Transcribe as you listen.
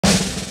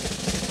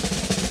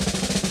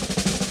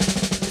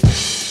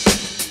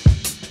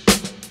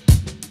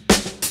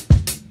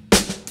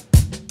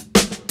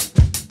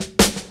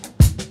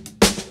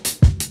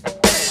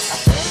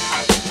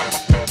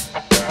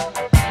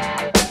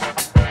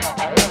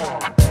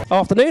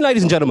Afternoon,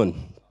 ladies and gentlemen.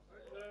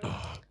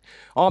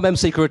 I'm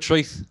M-Seeker of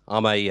Truth.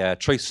 I'm a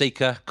truth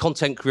seeker,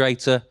 content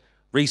creator,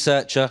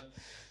 researcher,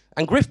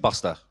 and grift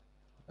buster.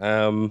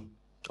 I'll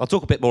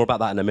talk a bit more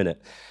about that in a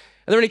minute.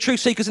 Are there any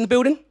truth seekers in the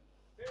building?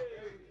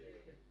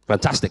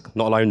 Fantastic,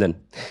 not alone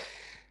then.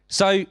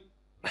 So,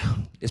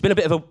 it's been a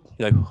bit of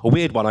a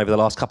weird one over the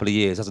last couple of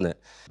years, hasn't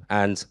it?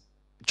 And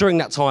during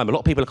that time, a lot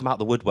of people have come out of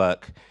the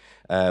woodwork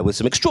with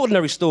some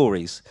extraordinary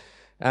stories.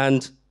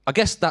 And I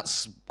guess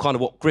that's kind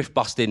of what grift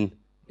busting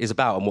is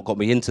about, and what got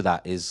me into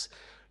that is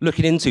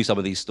looking into some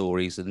of these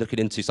stories and looking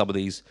into some of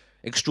these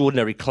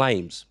extraordinary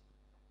claims.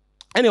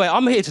 Anyway,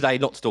 I'm here today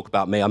not to talk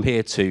about me. I'm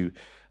here to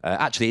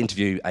actually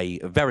interview a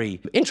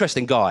very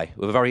interesting guy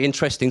with a very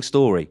interesting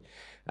story.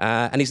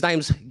 And his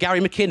name's Gary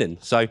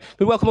McKinnon. So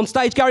we welcome on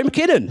stage Gary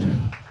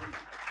McKinnon.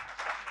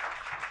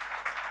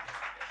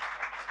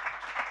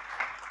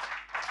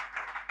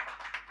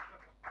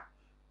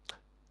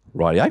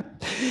 Rightio.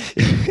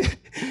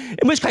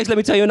 In which case, let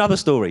me tell you another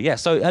story. Yeah,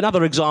 so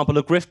another example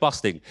of grift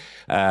busting.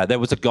 There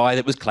was a guy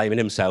that was claiming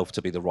himself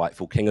to be the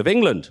rightful King of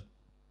England.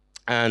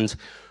 And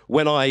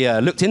when I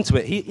looked into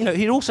it,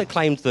 he also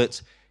claimed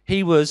that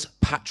he was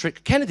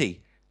Patrick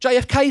Kennedy,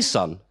 JFK's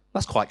son.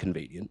 That's quite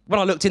convenient.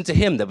 When I looked into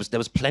him, there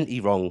was plenty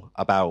wrong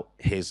about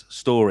his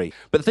story.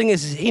 But the thing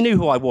is, he knew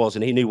who I was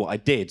and he knew what I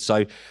did.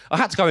 So I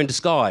had to go in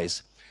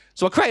disguise.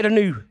 So I created a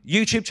new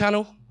YouTube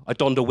channel. I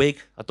donned a wig.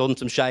 I donned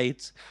some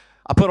shades.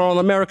 I put on an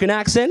American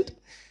accent.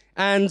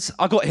 And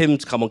I got him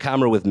to come on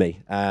camera with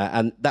me.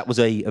 And that was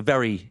a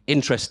very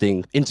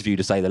interesting interview,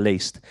 to say the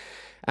least.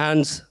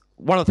 And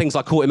one of the things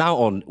I caught him out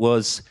on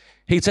was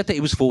he said that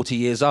he was 40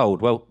 years old.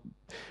 Well,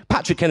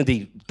 Patrick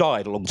Kennedy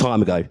died a long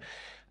time ago.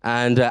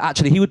 And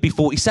actually, he would be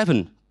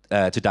 47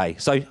 today.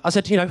 So I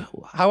said,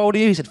 how old are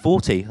you? He said,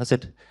 40. I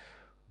said,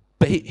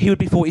 but he would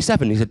be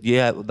 47. He said,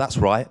 yeah, that's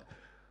right. I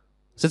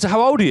said, so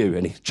how old are you?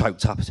 And he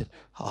choked up. I said,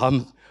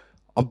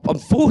 I'm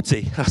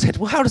 40. I said,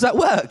 well, how does that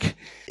work?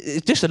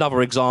 It's just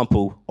another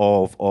example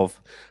of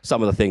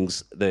some of the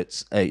things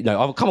that,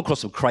 I've come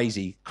across some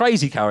crazy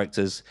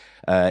characters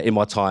in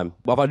my time.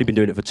 Well, I've only been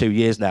doing it for 2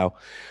 years now.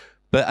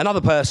 But another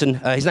person,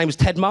 his name is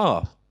Ted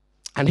Maher.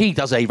 And he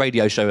does a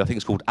radio show, I think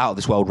it's called Out of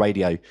This World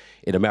Radio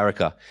in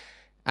America.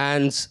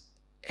 And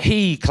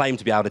he claimed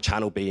to be able to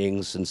channel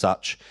beings and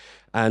such.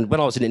 And when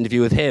I was in an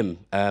interview with him,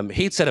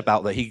 he'd said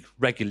about that he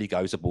regularly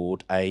goes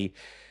aboard a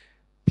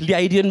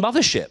Pleiadian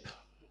mothership.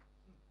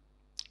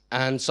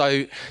 And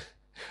so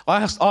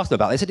I asked him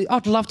about it. He said,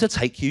 I'd love to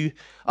take you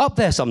up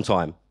there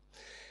sometime.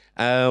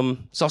 So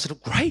I said, oh,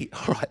 great,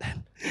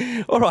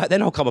 all right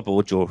then, I'll come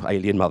aboard your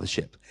alien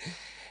mothership.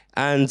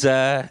 And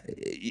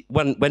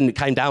when it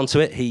came down to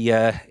it, he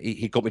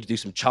got me to do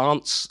some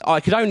chants. I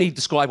could only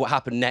describe what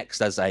happened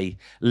next as a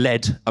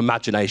led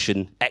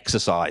imagination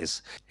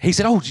exercise. He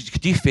said, oh,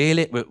 do you feel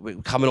it? We're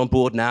coming on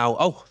board now.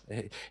 Oh,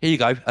 here you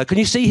go. Can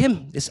you see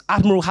him? It's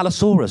Admiral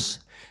Halosaurus,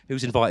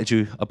 who's invited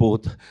you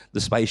aboard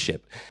the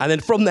spaceship. And then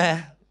from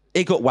there,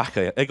 it got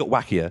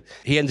wackier.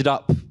 He ended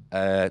up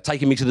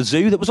taking me to the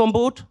zoo that was on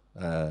board.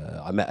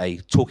 I met a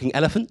talking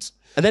elephant.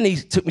 And then he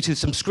took me to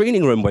some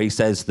screening room where he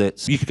says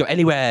that you could go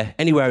anywhere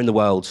in the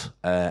world.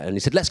 And he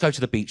said, let's go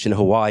to the beach in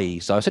Hawaii.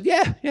 So I said,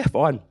 yeah,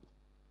 fine.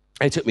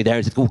 And he took me there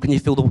and said, oh, can you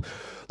feel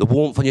the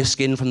warmth on your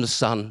skin from the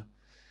sun?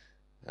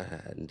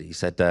 And he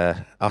said,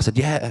 I said,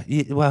 yeah,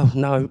 well,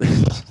 no.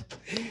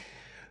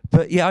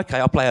 But yeah, okay,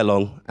 I'll play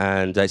along.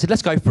 And he said,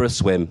 let's go for a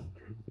swim.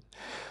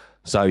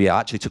 So yeah, I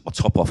actually took my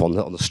top off on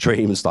the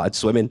stream and started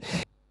swimming.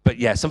 But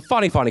yeah, some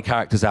funny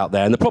characters out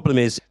there. And the problem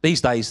is, these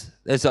days,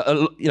 there's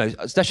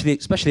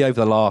especially over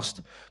the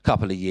last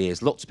couple of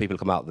years, lots of people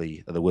come out of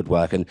the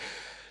woodwork. And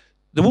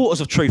the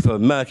waters of truth are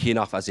murky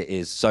enough as it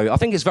is. So I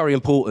think it's very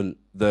important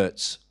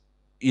that,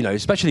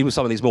 especially with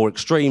some of these more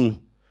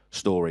extreme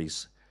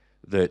stories,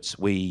 that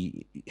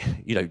we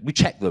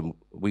check them,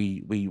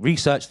 we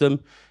research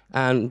them,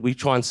 and we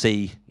try and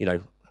see,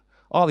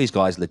 are these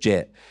guys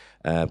legit?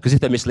 Because if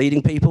they're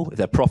misleading people, if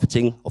they're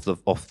profiting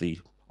off the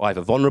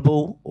either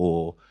vulnerable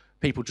or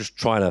people just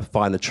trying to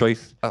find the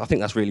truth, I think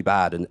that's really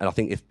bad. And I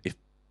think if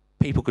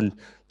people can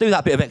do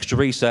that bit of extra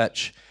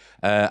research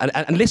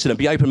and listen and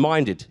be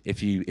open-minded,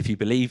 if you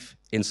believe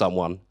in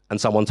someone and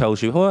someone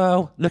tells you,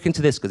 well, look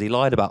into this because he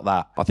lied about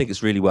that, I think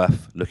it's really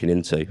worth looking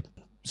into.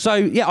 So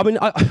yeah, I mean,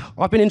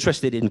 I've been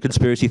interested in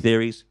conspiracy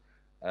theories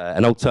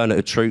and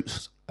alternative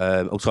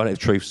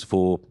truths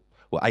for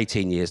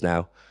 18 years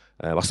now.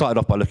 I started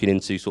off by looking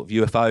into sort of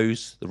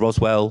UFOs, the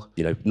Roswell,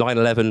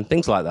 9/11,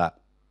 things like that.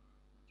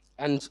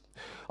 And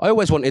I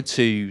always wanted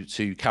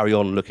to carry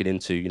on looking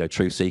into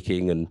truth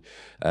seeking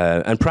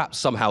and perhaps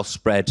somehow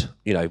spread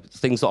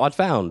things that I'd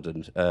found.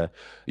 And a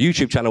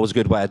YouTube channel was a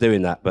good way of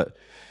doing that. But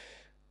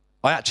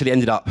I actually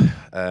ended up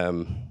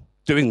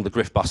doing the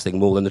grift busting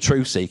more than the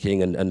truth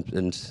seeking.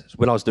 And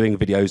when I was doing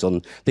videos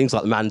on things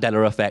like the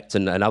Mandela effect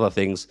and other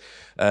things,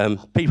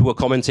 people were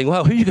commenting,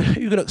 well, who are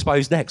you going to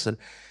expose next? And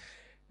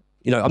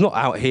I'm not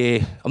out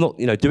here, I'm not,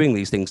 doing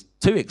these things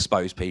to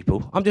expose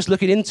people. I'm just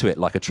looking into it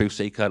like a truth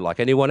seeker,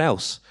 like anyone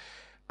else.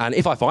 And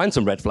if I find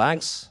some red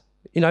flags,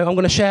 I'm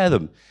going to share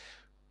them.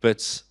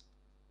 But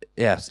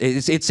yes,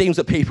 it seems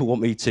that people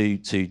want me to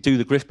do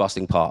the grift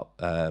busting part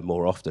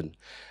more often,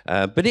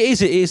 but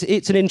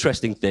it's an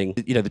interesting thing.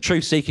 You know, the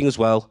truth seeking as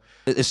well.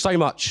 There's so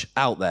much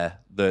out there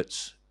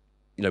that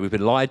we've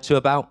been lied to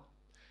about.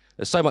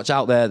 There's so much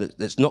out there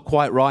that's not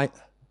quite right.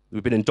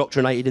 We've been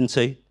indoctrinated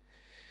into,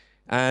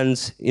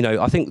 and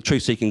I think the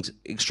truth seeking is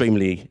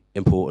extremely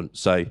important.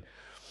 So,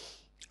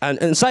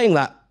 and saying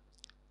that,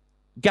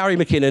 Gary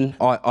McKinnon,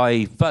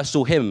 I first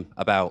saw him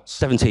about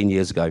 17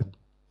 years ago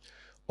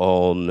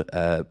on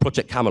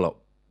Project Camelot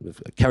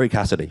with Kerry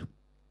Cassidy.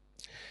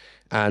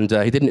 And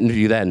he did an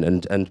interview then,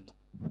 and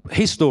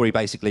his story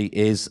basically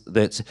is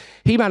that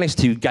he managed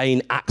to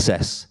gain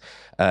access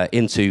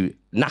into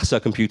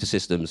NASA computer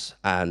systems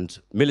and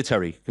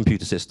military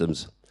computer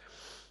systems.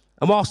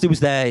 And whilst he was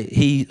there,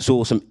 he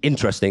saw some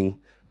interesting,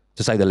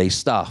 to say the least,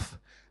 stuff.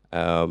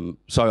 So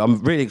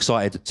I'm really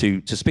excited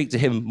to speak to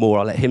him more.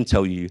 I'll let him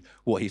tell you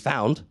what he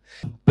found.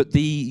 But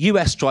the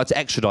US tried to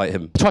extradite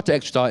him.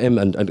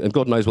 And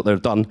God knows what they'd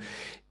have done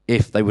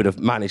if they would have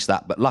managed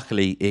that. But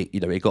luckily,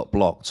 it got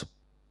blocked.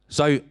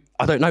 So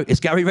I don't know. Is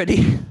Gary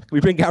ready? Can we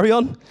bring Gary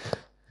on?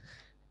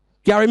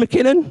 Gary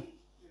McKinnon?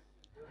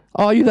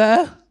 Are you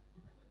there?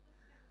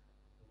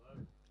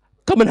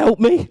 Come and help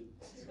me.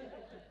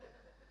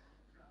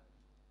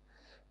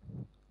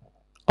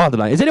 I don't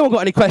know. Has anyone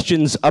got any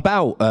questions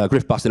about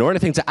grift busting or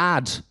anything to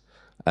add,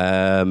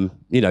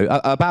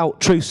 about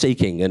truth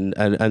seeking and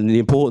the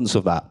importance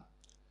of that?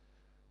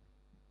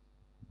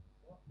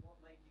 What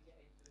made you get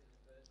into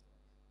it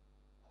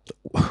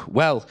in the first place?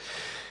 Well,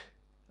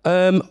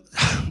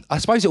 I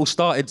suppose it all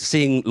started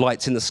seeing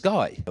lights in the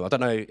sky. I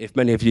don't know if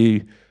many of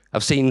you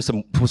have seen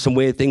some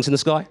weird things in the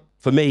sky.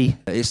 For me,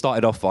 it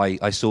started off,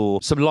 I saw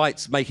some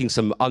lights making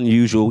some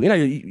unusual,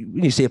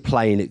 when you see a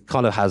plane, it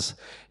kind of has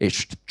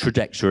its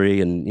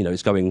trajectory and,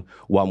 it's going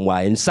one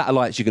way. And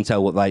satellites, you can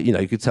tell what they,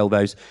 you could tell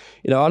those,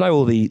 I know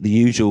all the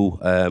usual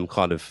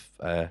kind of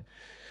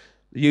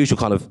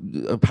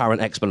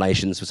apparent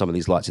explanations for some of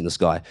these lights in the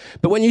sky.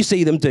 But when you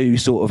see them do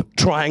sort of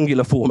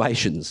triangular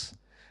formations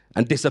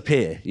and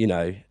disappear,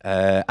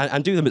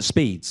 and do them at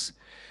speeds,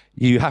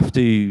 you have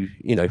to,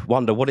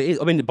 wonder what it is.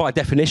 I mean, by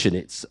definition,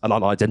 it's an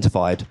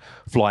unidentified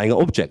flying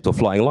object or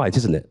flying light,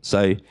 isn't it?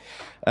 So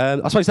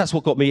I suppose that's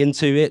what got me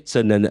into it.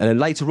 And then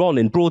later on,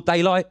 in broad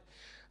daylight,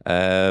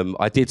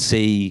 I did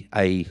see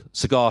a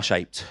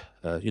cigar-shaped,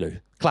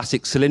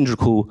 classic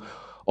cylindrical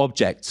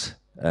object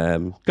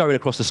going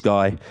across the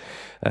sky.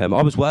 I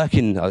was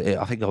working,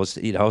 I think I was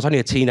only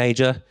a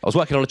teenager. I was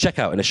working on a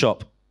checkout in a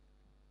shop.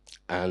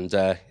 And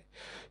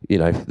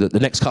the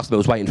next customer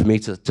was waiting for me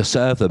to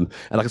serve them,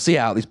 and I could see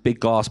out these big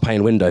glass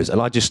pane windows,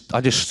 and I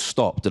just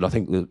stopped, and I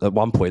think at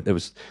one point there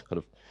was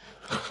kind of,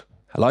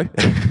 hello,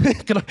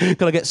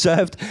 can I get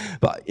served?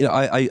 But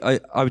I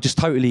was just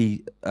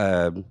totally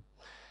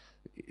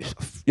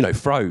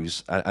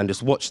froze and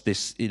just watched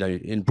this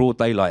in broad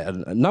daylight,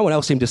 and no one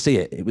else seemed to see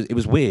it. It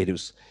was weird. It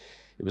was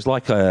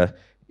like I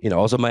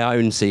was on my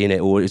own seeing it,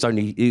 or it was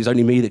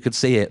only me that could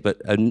see it, but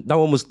no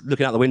one was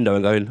looking out the window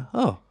and going,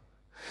 oh.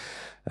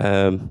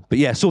 But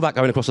yeah, saw that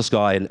going across the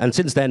sky, and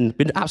since then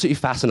been absolutely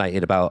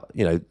fascinated about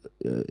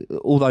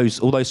all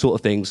those sort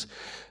of things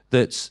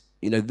that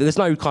there's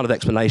no kind of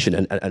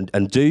explanation.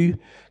 And do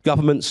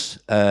governments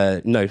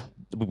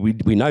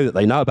we know that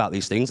they know about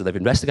these things and they've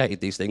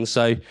investigated these things.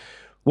 So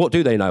what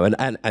do they know?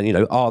 And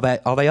are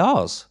they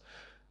ours,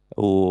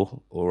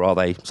 or are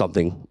they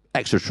something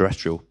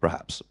extraterrestrial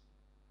perhaps?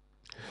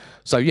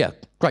 So yeah,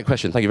 great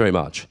question. Thank you very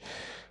much.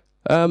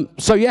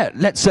 So yeah,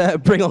 let's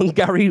bring on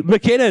Gary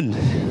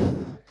McKinnon.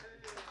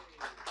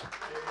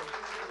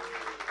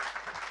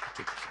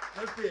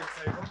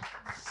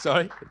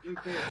 Sorry,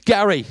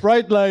 Gary.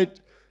 Bright light.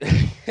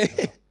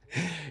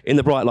 In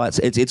the bright lights.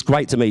 It's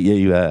great to meet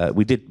you.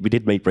 We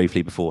did meet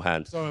briefly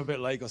beforehand. Sorry, I'm a bit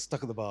late. Got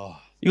stuck at the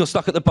bar. You got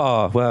stuck at the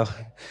bar. Well,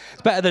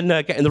 it's better than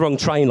getting the wrong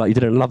train like you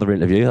did in another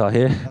interview, I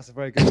hear. That's a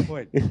very good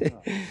point.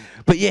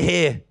 But you're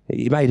here.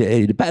 You made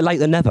it. Better late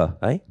than never,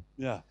 eh?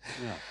 Yeah.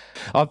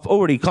 I've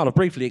already kind of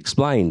briefly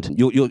explained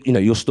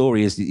your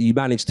story is that you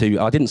managed to.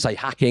 I didn't say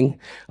hacking,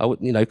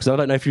 because I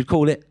don't know if you'd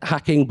call it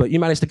hacking, but you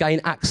managed to gain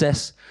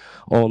access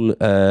on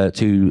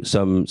to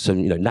some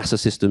NASA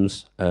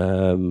systems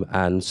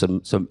and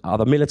some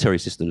other military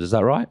systems. Is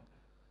that right?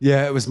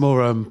 Yeah, it was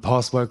more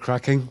password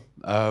cracking.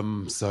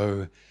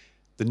 So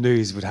the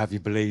news would have you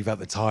believe at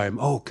the time,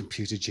 oh,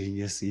 computer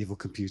genius, evil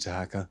computer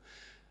hacker.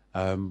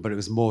 But it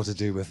was more to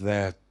do with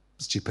their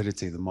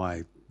stupidity than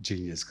my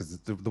genius, because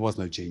there was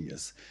no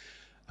genius.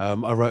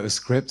 I wrote a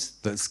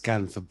script that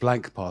scanned for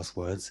blank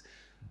passwords.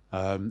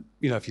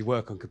 If you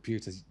work on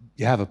computers,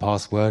 you have a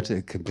password.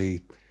 It can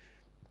be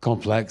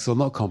complex or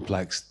not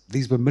complex.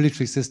 These were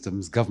military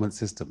systems, government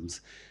systems,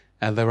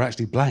 and they were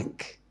actually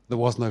blank. There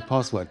was no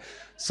password.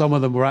 Some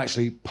of them were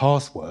actually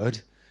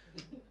password,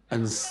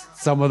 and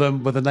some of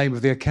them were the name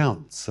of the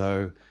account.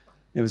 So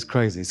it was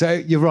crazy. So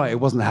you're right, it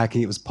wasn't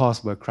hacking, it was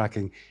password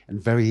cracking, and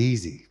very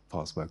easy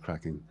password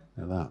cracking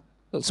like that.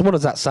 So what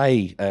does that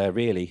say,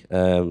 really?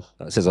 That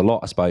says a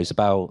lot, I suppose,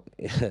 about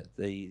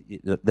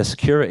the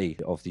security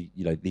of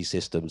these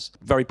systems.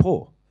 Very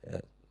poor.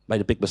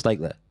 Made a big mistake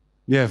there.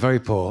 Yeah, very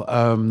poor.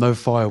 No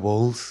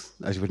firewalls,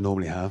 as you would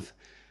normally have.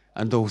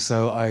 And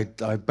also, I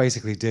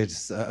basically did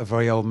a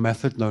very old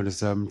method known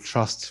as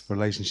trust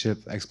relationship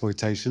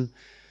exploitation.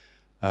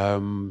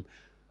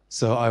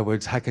 So I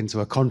would hack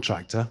into a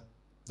contractor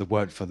that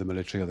worked for the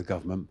military or the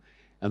government,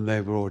 and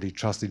they were already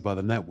trusted by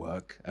the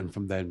network, and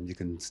from then you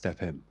can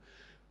step in.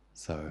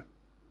 So,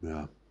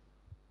 yeah.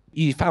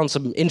 You found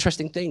some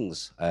interesting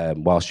things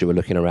whilst you were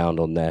looking around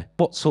on there.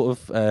 What sort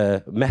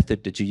of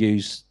method did you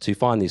use to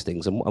find these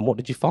things, and what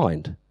did you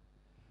find?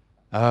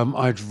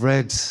 I'd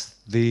read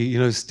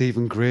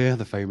Stephen Greer,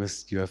 the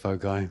famous UFO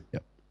guy.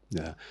 Yep.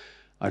 Yeah.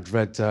 I'd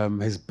read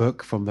his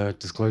book from the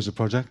Disclosure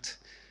Project.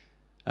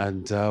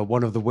 And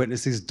one of the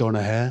witnesses,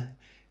 Donna Hare,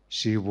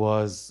 she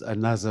was a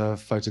NASA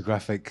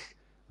photographic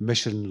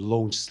mission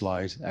launch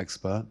slide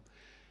expert.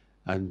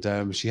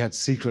 And she had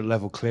secret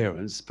level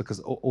clearance because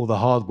all the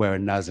hardware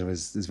in NASA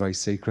is very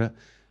secret.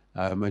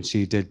 And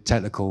she did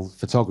technical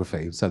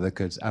photography so they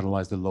could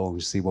analyze the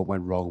launch, see what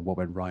went wrong, what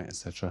went right,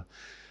 etc.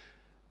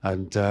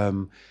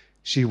 And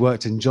she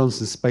worked in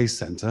Johnson Space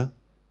Center,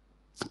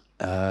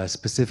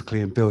 specifically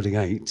in Building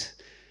 8.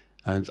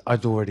 And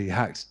I'd already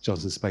hacked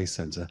Johnson Space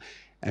Center.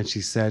 And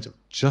she said,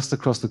 just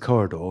across the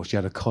corridor, she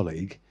had a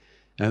colleague.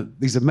 And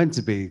these are meant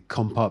to be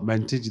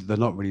compartmented. They're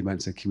not really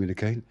meant to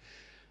communicate.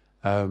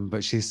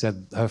 But she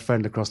said her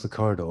friend across the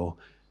corridor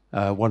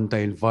one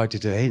day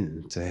invited her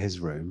in to his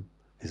room,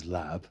 his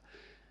lab,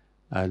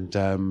 and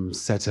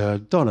said to her,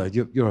 Donna,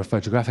 you're a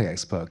photographic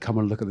expert. Come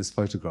and look at this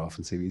photograph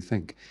and see what you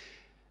think.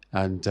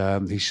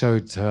 And he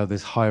showed her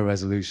this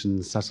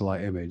high-resolution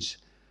satellite image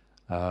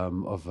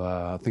of,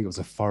 I think it was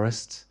a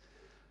forest.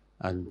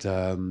 And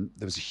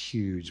there was a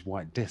huge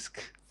white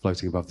disc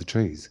floating above the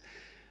trees.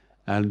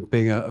 And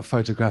being a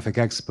photographic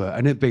expert,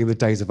 and it being the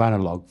days of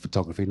analog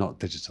photography, not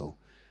digital,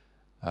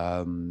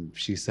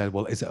 she said,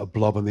 well, is it a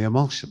blob in the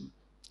emulsion?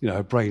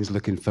 Her brain's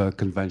looking for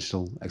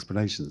conventional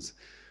explanations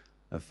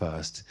at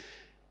first.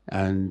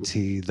 And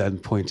he then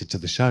pointed to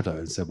the shadow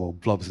and said, well,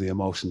 blobs in the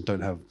emulsion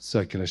don't have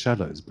circular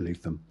shadows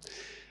beneath them.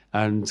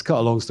 And to cut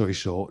a long story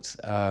short,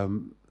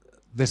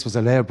 this was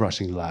an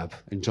airbrushing lab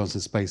in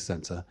Johnson Space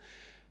Center,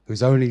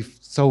 whose only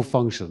sole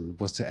function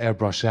was to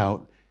airbrush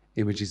out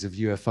images of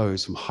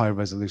UFOs from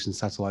high-resolution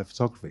satellite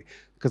photography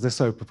because they're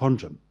so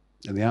preponderant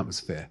in the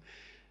atmosphere.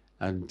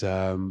 And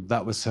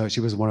that was her.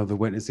 She was one of the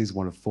witnesses,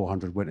 one of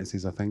 400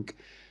 witnesses, I think.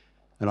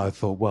 And I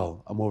thought,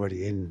 well, I'm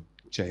already in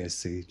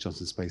JSC,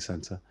 Johnson Space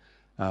Center.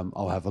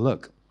 I'll have a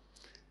look.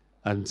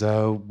 And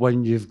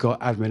when you've got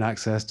admin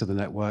access to the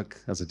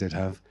network, as I did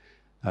have,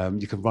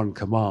 you can run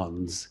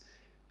commands.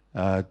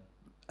 NASA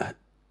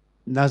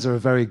are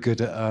very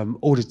good at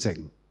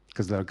auditing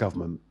because they're a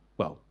government.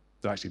 Well,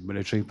 they're actually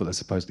military, but they're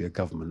supposedly a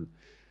government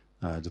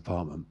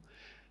department.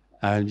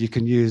 And you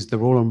can use,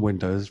 they're all on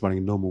Windows,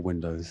 running normal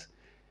Windows.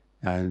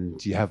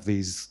 And you have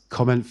these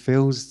comment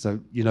fields, so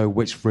you know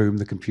which room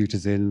the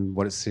computer's in,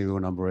 what its serial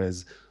number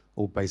is,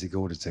 all basic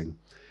auditing.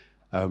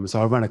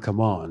 So I ran a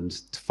command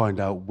to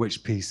find out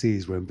which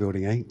PCs were in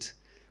Building 8,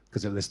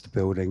 because it lists the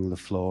building, the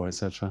floor,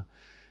 etc.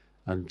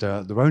 And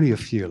there were only a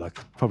few, like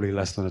probably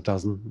less than a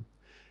dozen.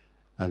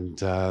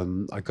 And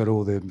I got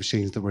all the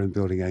machines that were in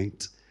Building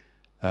 8.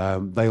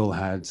 They all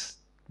had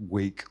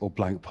weak or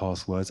blank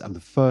passwords. And the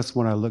first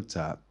one I looked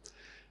at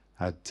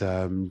had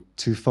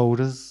 2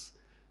 folders,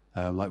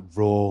 like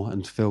raw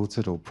and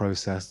filtered, or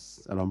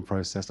processed and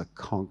unprocessed. I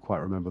can't quite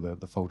remember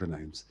the folder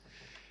names.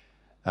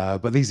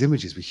 But these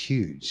images were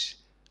huge.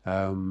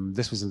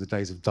 This was in the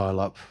days of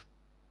dial-up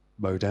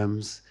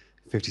modems,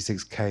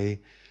 56K.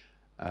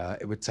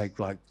 It would take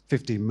like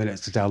 15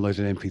 minutes to download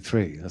an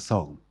MP3, a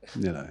song,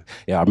 Yeah,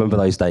 I remember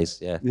those days,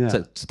 yeah. Yeah.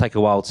 To take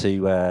a while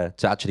to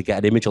actually get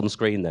an image on the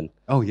screen then.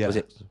 Oh, yeah. Was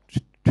it?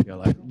 Yeah,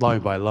 like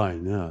line by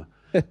line, yeah.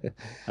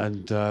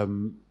 And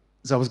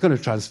so I was going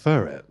to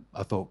transfer it.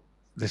 I thought,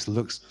 this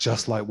looks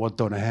just like what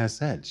Donna Hare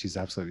said. She's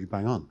absolutely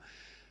bang on.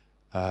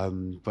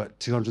 But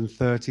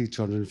 230,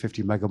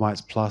 250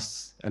 megabytes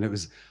plus, and it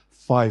was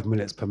 5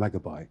 minutes per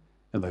megabyte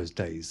in those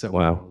days. So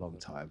wow. It was a long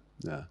time,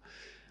 yeah.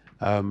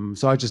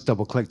 So I just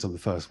double-clicked on the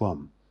first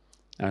one,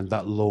 and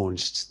that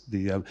launched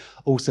the...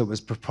 also, it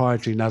was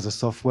proprietary NASA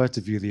software to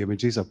view the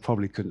images. I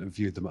probably couldn't have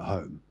viewed them at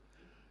home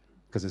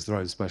because it's their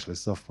own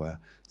specialist software.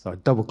 So I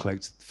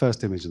double-clicked the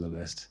first image on the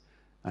list,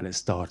 and it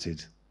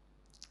started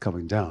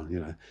coming down,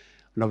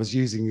 And I was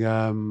using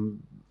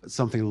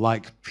something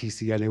like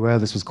PC Anywhere.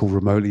 This was called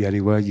Remotely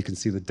Anywhere. You can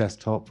see the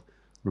desktop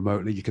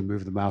remotely. You can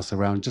move the mouse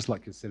around just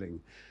like you're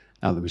sitting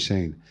at the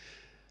machine.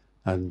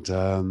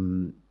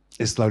 And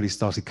it slowly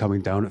started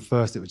coming down. At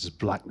first, it was just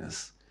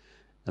blackness.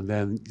 And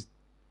then you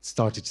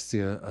started to see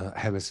a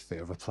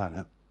hemisphere of a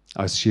planet.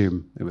 I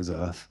assume it was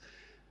Earth,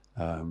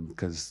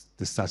 because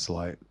the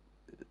satellite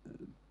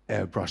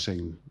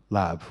airbrushing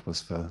lab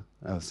was for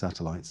Earth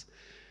satellites.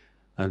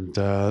 And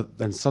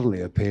then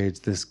suddenly appeared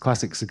this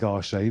classic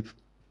cigar shape,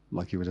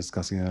 like you were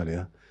discussing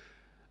earlier.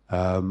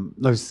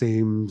 No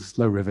seams,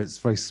 no rivets,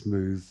 very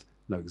smooth,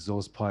 no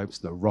exhaust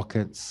pipes, no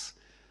rockets.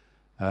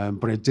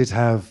 But it did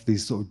have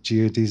these sort of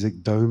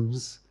geodesic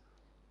domes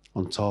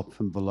on top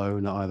and below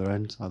and at either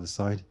end, either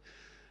side.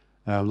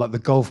 Like the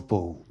golf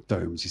ball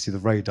domes, you see the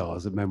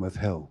radars at Menwith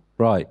Hill.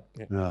 Right.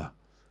 Yeah.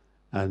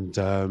 And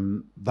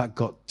that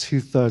got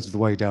 2/3 of the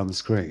way down the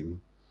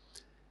screen.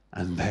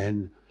 And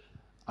then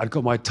I'd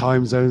got my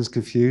time zones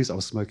confused. I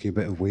was smoking a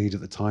bit of weed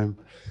at the time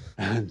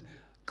and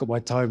got my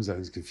time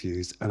zones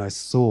confused. And I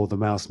saw the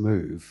mouse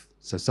move.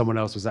 So someone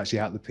else was actually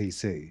at the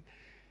PC.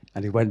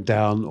 And he went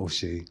down, or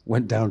she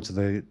went down to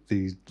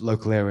the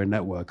local area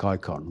network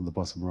icon on the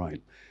bottom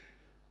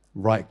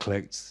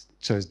right-clicked,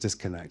 chose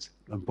disconnect,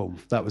 and boom,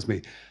 that was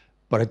me.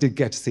 But I did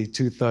get to see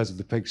 2/3 of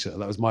the picture.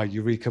 That was my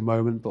eureka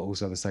moment, but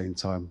also at the same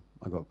time,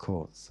 I got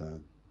caught.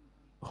 So,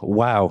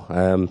 wow.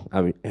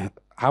 I mean,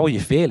 how were you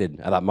feeling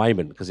at that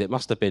moment? Because it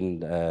must have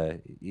been,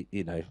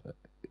 you know,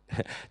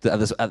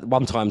 at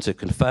one time to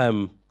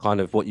confirm kind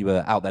of what you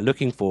were out there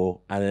looking for,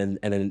 and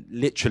then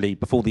literally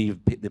before the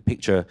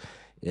picture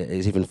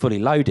is even fully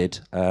loaded,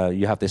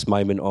 you have this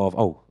moment of,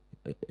 oh,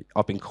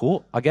 I've been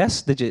caught, I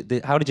guess.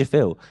 How did you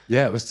feel?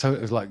 Yeah, it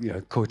was like, you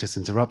know, coitus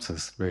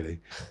interruptus,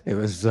 really. It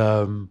was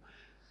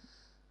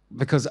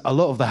because a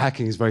lot of the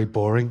hacking is very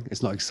boring.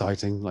 It's not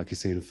exciting like you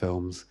see in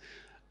films.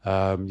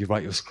 You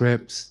write your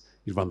scripts,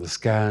 you run the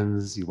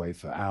scans, you wait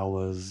for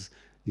hours,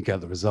 you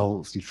get the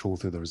results, you trawl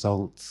through the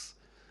results.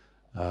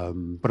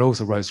 But I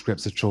also wrote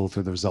scripts to trawl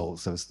through the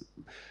results. So it's,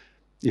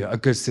 you know, a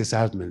good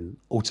sysadmin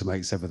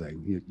automates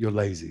everything. You're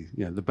lazy.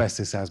 You know, the best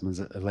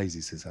sysadmins are lazy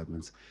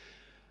sysadmins.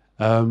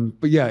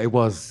 But yeah, it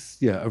was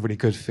a really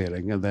good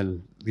feeling, and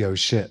then the oh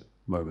shit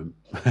moment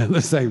at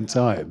the same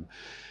time.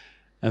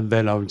 And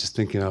then I'm just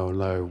thinking, oh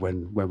no,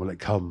 when will it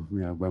come? You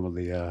know, when will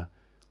the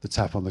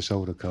tap on the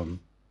shoulder come?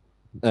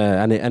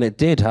 And it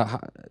did,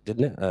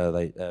 didn't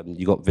it?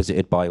 You got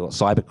visited by what,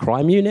 cyber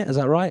crime unit? Is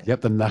that right?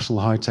 Yep, the National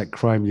High Tech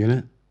Crime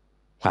Unit.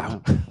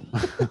 Wow.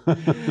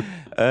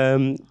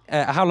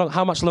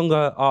 How much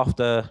longer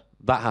after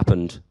that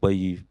happened were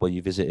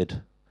you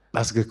visited?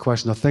 That's a good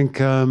question. I think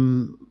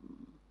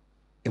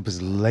it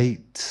was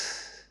late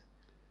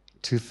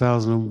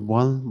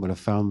 2001 when I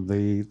found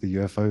the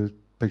UFO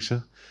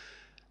picture,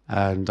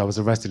 and I was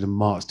arrested in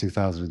March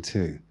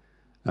 2002.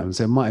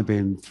 So it might have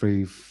been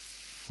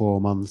 3-4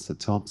 months at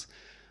tops.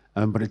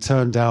 But it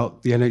turned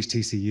out the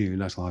NHTCU,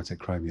 National High Tech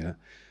Crime Unit,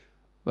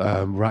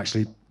 were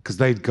actually, because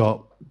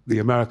the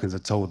Americans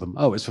had told them,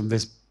 oh, it's from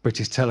this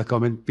British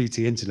Telecom and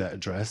BT internet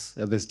address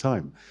at this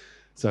time.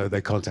 So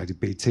they contacted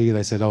BT.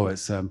 They said, oh,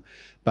 it's,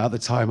 but at the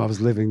time I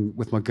was living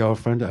with my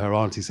girlfriend at her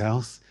auntie's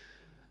house,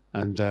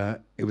 and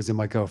it was in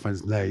my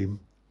girlfriend's name.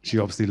 She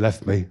obviously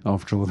left me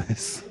after all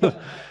this.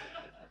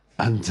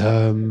 And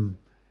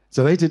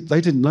so they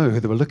didn't know who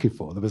they were looking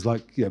for. There was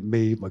like,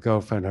 me, my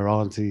girlfriend, her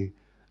auntie,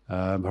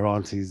 her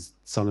auntie's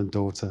son and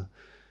daughter.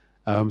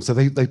 So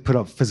they put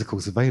up physical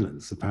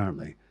surveillance,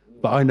 apparently.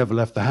 But I never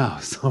left the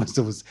house. I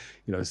still was,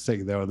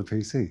 sitting there on the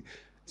PC.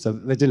 So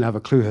they didn't have a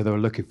clue who they were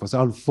looking for.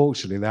 So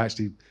unfortunately, they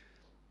actually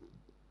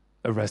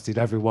arrested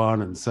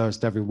everyone and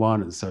searched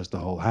the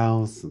whole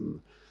house.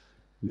 And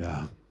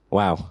yeah.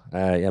 Wow.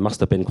 It must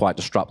have been quite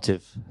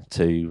disruptive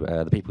to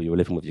the people you were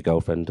living with, your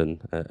girlfriend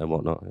and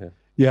whatnot. Yeah.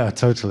 Yeah,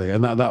 totally.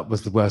 And that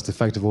was the worst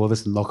effect of all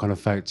this, the knock-on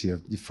effect to your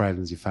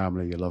friends, your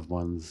family, your loved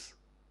ones.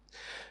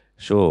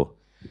 Sure.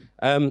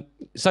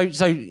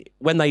 So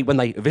when they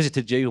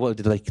visited you, what,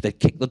 did they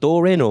kick the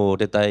door in, or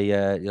did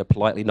they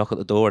politely knock at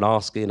the door and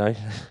ask, who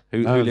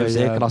lives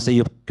here? Can I see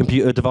your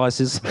computer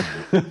devices?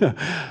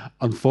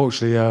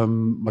 Unfortunately,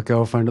 my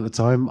girlfriend at the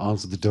time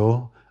answered the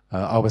door.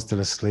 I was still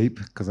asleep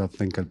because I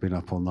think I'd been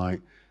up all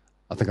night.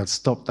 I think I'd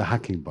stopped the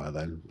hacking by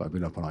then, but I'd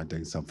been up all night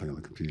doing something on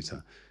the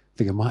computer. I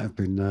think it might have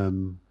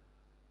been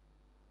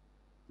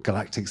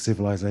Galactic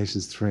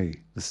Civilizations 3,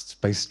 the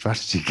space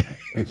strategy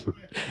game.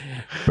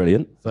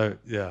 Brilliant. So,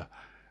 yeah.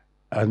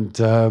 And,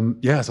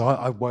 so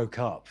I woke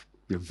up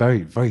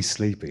very, very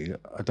sleepy.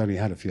 I'd only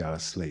had a few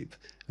hours sleep.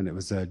 And it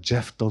was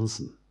Jeff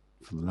Donson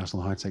from the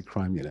National High Tech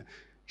Crime Unit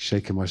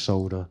shaking my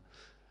shoulder.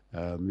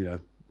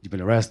 You've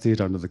been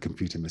arrested under the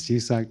Computer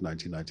Misuse Act,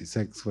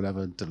 1996,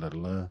 whatever,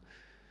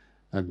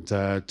 and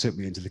took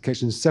me into the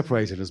kitchen,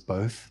 separated us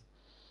both.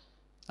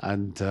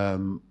 And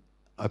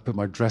I put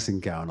my dressing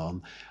gown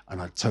on,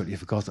 and I totally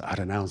forgot that I had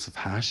an ounce of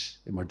hash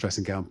in my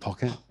dressing gown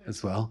pocket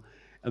as well.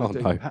 And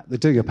they're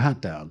doing a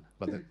pat down,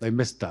 but they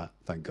missed that,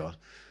 thank God.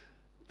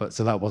 But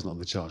so that wasn't on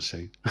the charge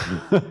sheet.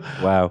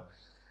 Wow.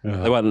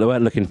 They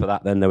weren't looking for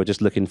that then. They were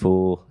just looking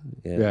for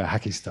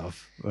hacky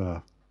stuff.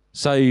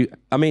 So,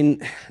 I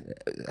mean,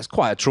 it's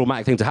quite a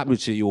traumatic thing to happen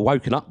to you. You were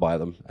woken up by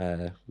them,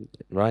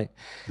 right?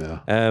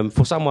 Yeah.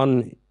 For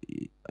someone,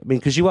 I mean,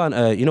 because you weren't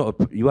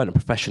a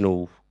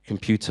professional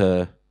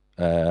computer.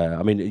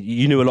 I mean,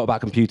 you knew a lot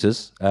about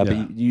computers,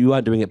 but you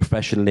weren't doing it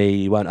professionally.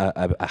 You weren't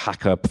a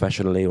hacker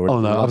professionally, or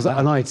no, I was like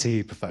an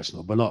IT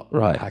professional, but not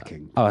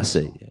hacking. Oh, I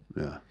see.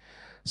 Yeah.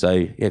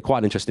 So, quite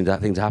an interesting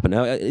thing to happen.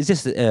 Now, is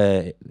this?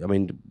 I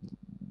mean,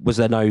 was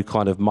there no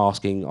kind of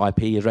masking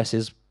IP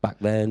addresses back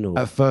then? Or?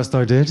 At first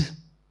I did.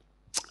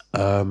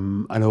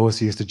 And I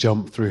also used to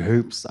jump through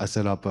hoops. I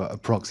set up a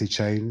proxy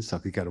chain so I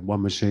could get on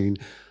one machine,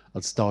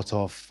 I'd start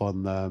off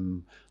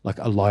on like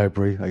a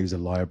library. I use a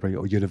library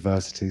or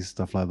universities,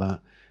 stuff like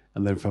that.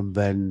 And then from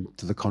then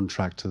to the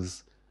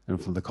contractors, and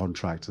from the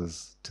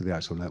contractors to the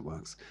actual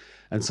networks.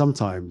 And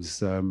sometimes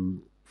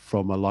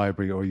from a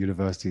library or a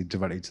university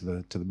directly to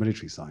the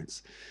military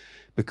sites,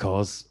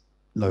 because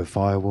no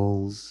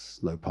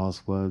firewalls, no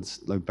passwords,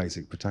 no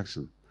basic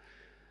protection.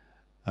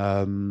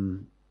 Yeah.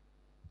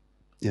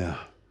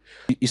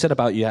 You said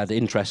about you had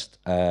interest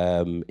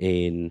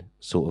in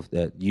sort of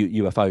the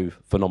UFO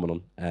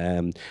phenomenon.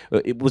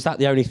 Was that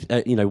the only,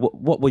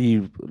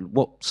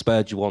 what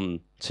spurred you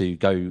on to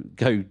go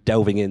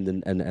delving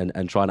in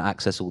and trying to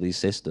access all these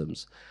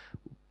systems?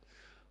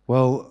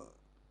 Well,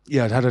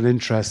 yeah, I'd had an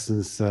interest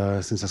since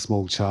a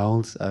small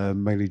child,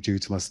 mainly due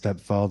to my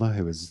stepfather,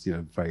 who was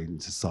very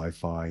into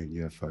sci-fi and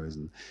UFOs,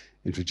 and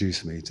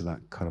introduced me to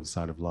that kind of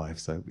side of life.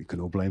 So we can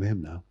all blame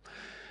him now.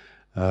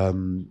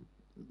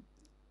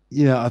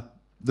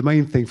 The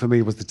main thing for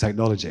me was the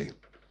technology.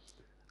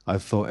 I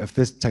thought if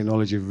this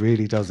technology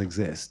really does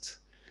exist,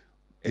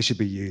 it should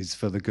be used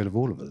for the good of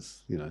all of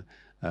us.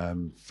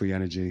 Free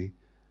energy,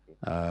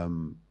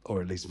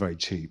 or at least very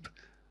cheap,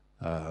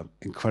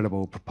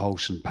 incredible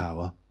propulsion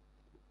power,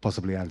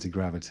 possibly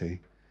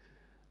anti-gravity.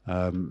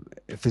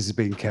 If this is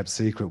being kept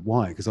secret,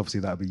 why? Because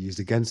obviously that would be used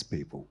against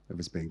people if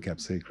it's being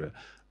kept secret,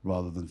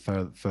 rather than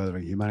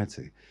furthering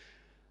humanity.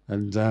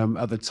 And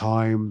at the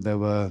time, there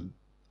were.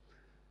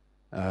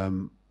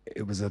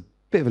 It was a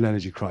bit of an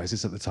energy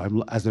crisis at the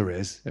time, as there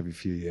is every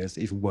few years,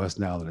 even worse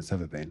now than it's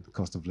ever been,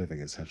 cost of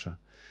living, etc.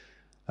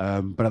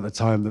 But at the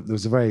time, there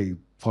was a very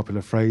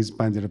popular phrase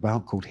bandied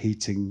about called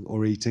heating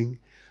or eating.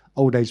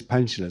 Old age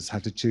pensioners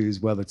had to choose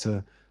whether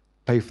to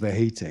pay for their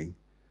heating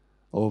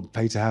or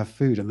pay to have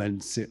food and then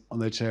sit on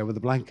their chair with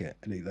a blanket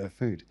and eat their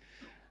food.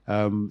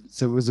 So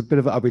it was a bit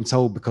of, I've been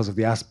told, because of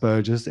the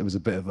Asperger's, it was a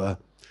bit of a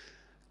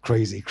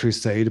crazy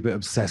crusade, a bit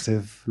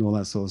obsessive and all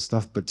that sort of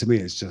stuff. But to me,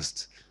 it's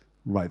just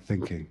right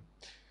thinking.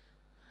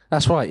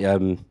 That's right.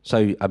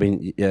 So, I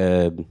mean,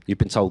 you've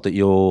been told that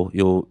you're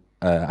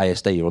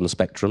ASD, you're on the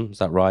spectrum. Is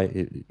that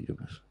right?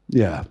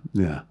 Yeah.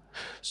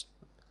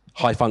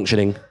 High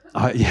functioning.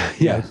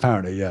 Yeah,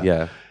 apparently, yeah.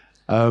 Yeah.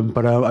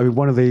 But I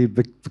mean,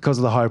 because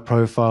of the high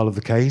profile of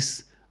the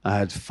case, I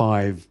had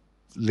 5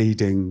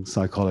 leading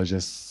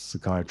psychologists,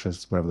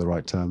 psychiatrists, whatever the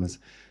right term is,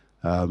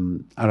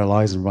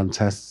 analyze and run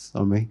tests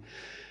on me.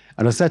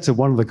 And I said to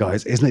one of the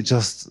guys, isn't it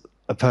just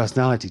a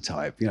personality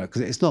type?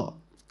 Because it's not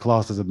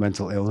classed as a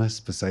mental illness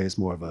per se, it's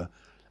more of a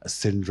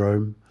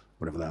syndrome,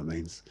 whatever that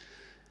means.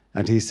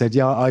 And he said,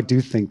 yeah, I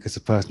do think it's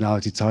a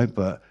personality type,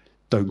 but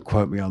don't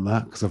quote me on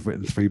that because I've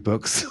written 3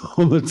 books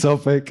on the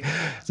topic.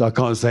 So I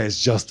can't say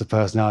it's just a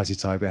personality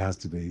type. It has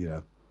to be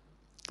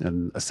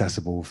an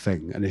accessible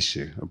thing, an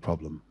issue, a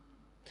problem.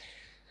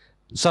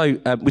 So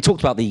we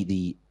talked about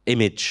the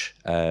image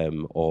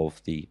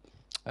of the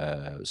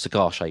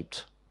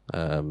cigar-shaped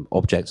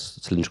object,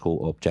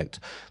 cylindrical object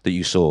that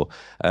you saw.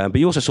 But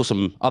you also saw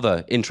some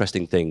other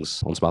interesting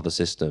things on some other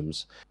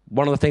systems.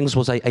 One of the things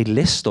was a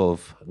list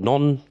of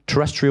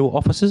non-terrestrial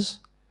officers.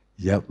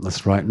 Yep,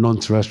 that's right.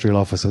 Non-terrestrial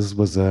officers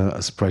was a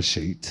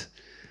spreadsheet.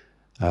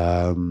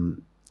 I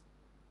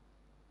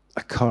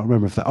can't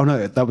remember if that... Oh,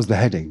 no, that was the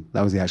heading.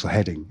 That was the actual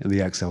heading in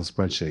the Excel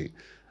spreadsheet.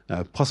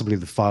 Possibly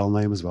the file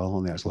name as well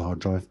on the actual hard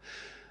drive.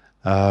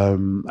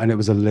 And it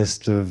was a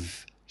list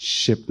of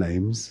ship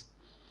names.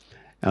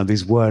 And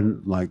these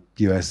weren't like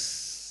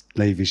US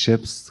Navy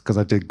ships, because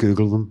I did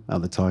Google them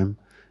at the time.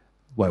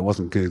 Well, it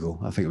wasn't Google.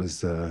 I think it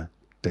was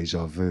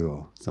Deja Vu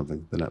or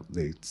something,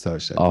 the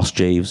search engine. Ask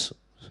Jeeves.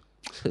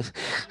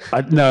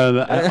 No,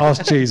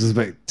 Ask Jeeves was a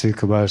bit too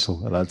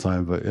commercial at that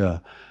time, but yeah.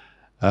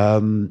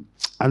 And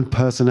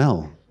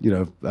personnel,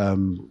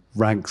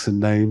 ranks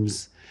and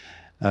names,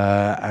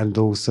 and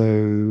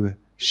also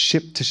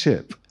ship to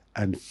ship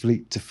and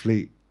fleet to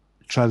fleet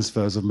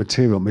transfers of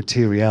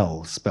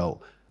material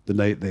spelt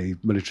the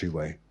military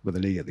way with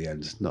an E at the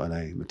end, not an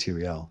A,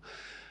 material.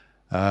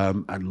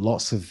 And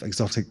lots of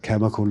exotic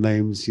chemical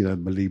names,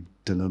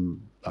 molybdenum,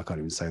 I can't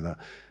even say that.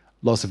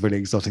 Lots of really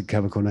exotic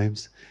chemical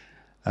names.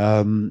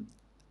 And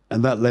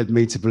that led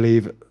me to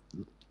believe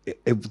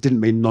it didn't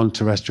mean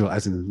non-terrestrial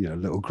as in,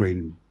 little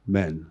green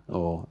men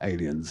or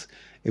aliens.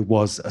 It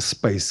was a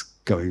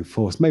space-going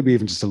force, maybe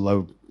even just a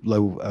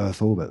low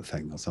Earth orbit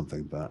thing or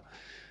something. But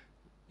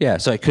yeah,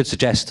 so it could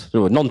suggest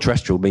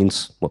non-terrestrial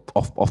means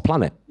off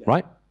planet,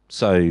 right?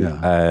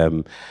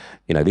 So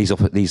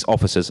these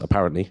officers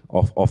apparently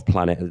off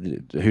planet.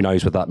 Who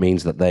knows what that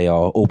means? That they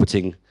are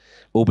orbiting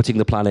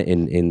the planet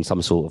in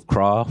some sort of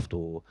craft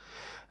or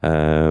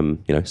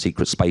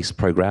secret space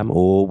program,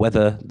 or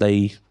whether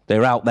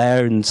they're out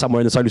there and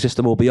somewhere in the solar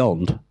system or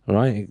beyond.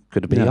 Right? It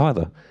could be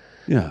either.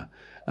 Yeah.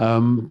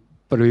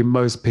 But I mean,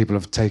 most people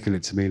have taken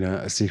it to mean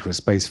a secret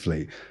space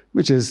fleet,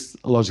 which is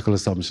a logical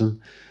assumption.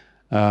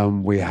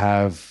 We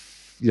have,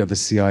 the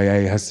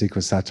CIA has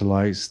secret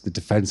satellites. The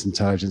Defense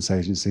Intelligence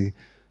Agency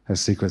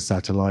has secret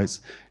satellites.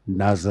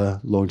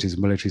 NASA launches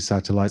military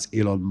satellites.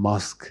 Elon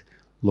Musk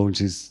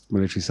launches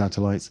military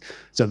satellites.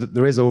 So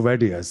there is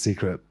already a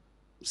secret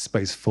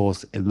space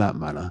force in that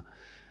manner.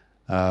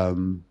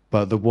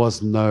 But there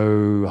was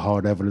no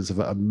hard evidence of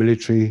a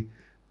military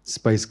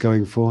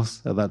space-going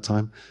force at that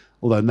time.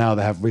 Although now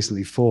they have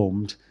recently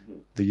formed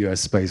the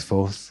US Space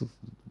Force,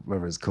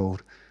 whatever it's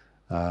called.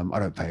 I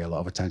don't pay a lot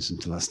of attention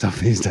to that stuff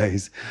these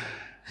days.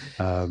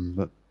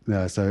 But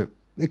yeah, so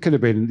it could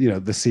have been,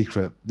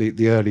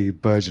 the early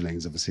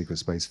burgeonings of a secret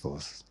space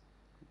force.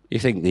 Do you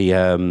think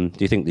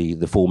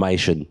the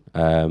formation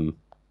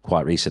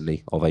quite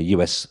recently of a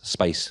US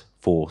Space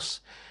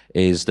Force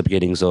is the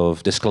beginnings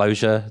of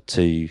disclosure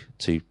to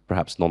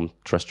perhaps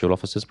non-terrestrial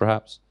officers,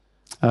 perhaps?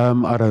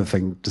 I don't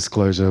think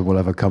disclosure will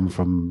ever come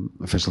from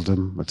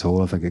officialdom at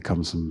all. I think it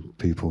comes from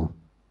people.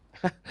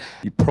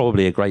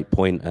 Probably a great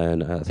point,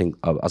 and I think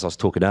as I was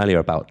talking earlier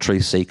about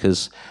truth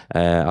seekers,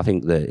 I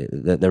think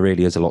that there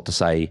really is a lot to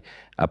say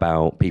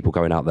about people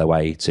going out their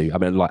way to, I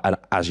mean, like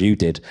as you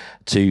did,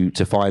 to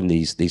find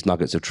these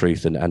nuggets of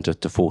truth and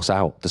to force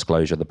out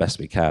disclosure the best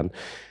we can.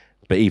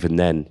 But even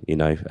then,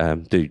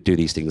 do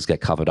these things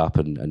get covered up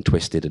and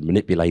twisted and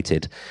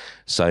manipulated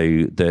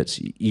so that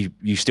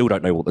you still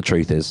don't know what the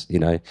truth is?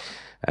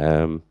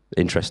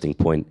 Interesting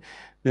point.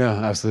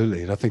 Yeah,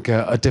 absolutely. And I think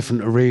a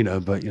different arena,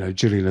 but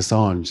Julian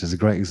Assange is a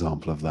great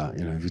example of that.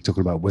 If you're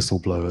talking about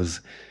whistleblowers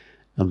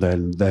and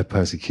then their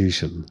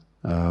persecution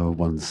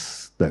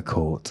once they're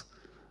caught.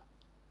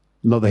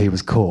 Not that he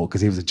was caught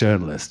because he was a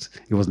journalist.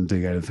 He wasn't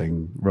doing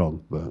anything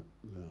wrong, but.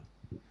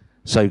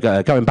 So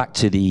going back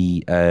to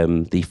the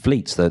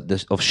fleets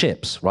of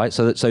ships, right?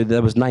 So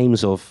there was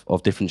names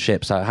of different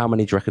ships. How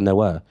many do you reckon there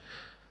were?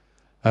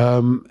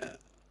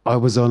 I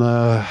was on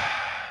a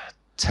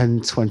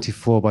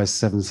 1024 by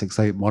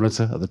 768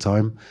 monitor at the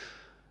time.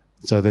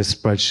 So this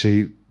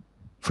spreadsheet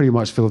pretty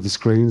much filled the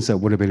screen. So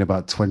it would have been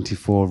about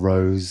 24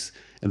 rows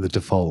in the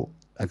default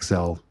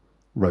Excel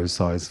row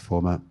size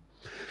format.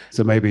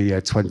 So maybe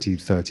 20,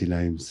 30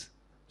 names.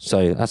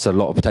 So that's a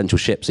lot of potential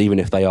ships, even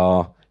if they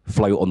are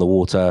float on the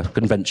water,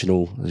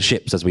 conventional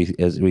ships, as we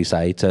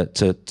say,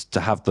 to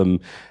have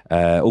them,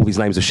 all these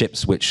names of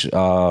ships which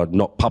are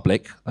not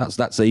public.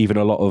 That's even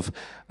a lot of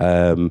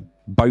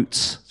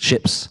boats,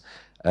 ships,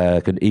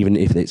 even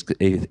if it's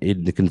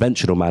in the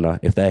conventional manner,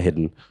 if they're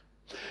hidden.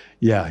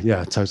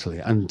 Yeah, totally.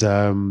 And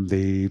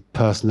the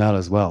personnel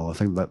as well. I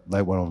think that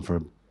they went on for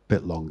a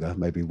bit longer,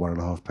 maybe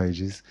 1.5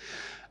 pages.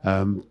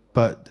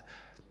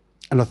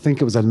 And I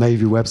think it was a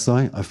Navy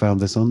website I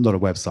found this on. Not a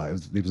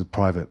website, it was a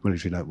private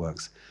military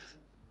networks.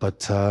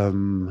 But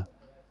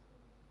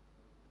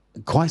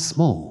quite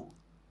small,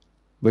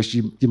 which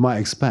you might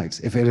expect.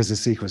 If it is a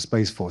secret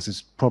space force,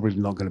 it's probably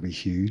not going to be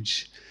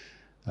huge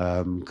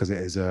because it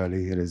is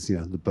early. It is,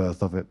 the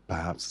birth of it,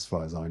 perhaps, as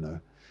far as I know.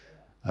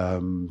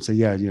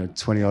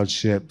 20-odd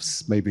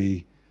ships,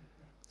 maybe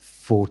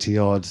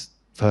 40-odd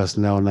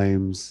personnel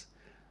names,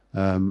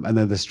 and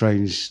then the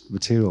strange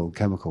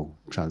chemical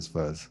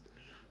transfers.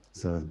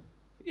 So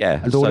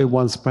and all in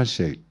one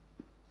spreadsheet.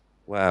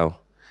 Wow.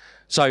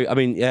 So I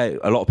mean, yeah,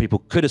 a lot of people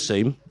could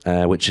assume,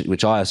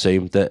 which I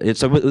assume that.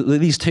 So were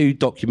these two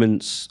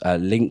documents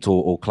linked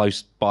or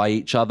close by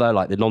each other,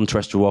 like the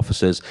non-terrestrial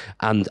officers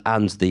and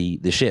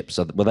the ships?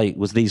 So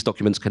was these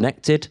documents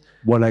connected?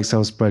 One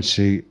Excel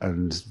spreadsheet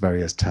and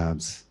various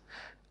tabs.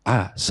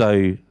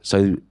 So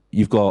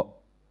you've got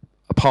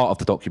a part of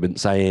the document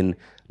saying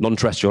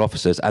non-terrestrial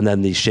officers, and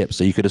then these ships.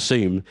 So you could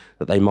assume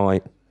that they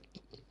might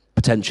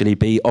potentially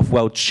be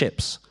off-world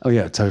ships. Oh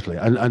yeah, totally,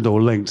 and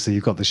all linked. So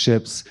you've got the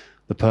ships,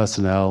 the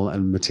personnel,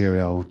 and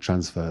material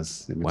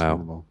transfers.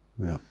 Wow.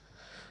 Yeah.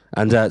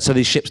 And so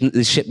these ship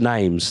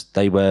names,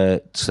 they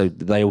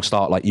all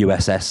start like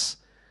USS.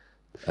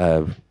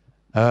 That's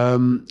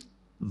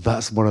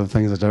one of the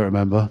things I don't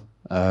remember.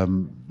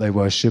 They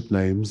were ship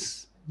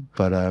names,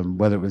 but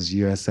whether it was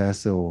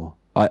USS or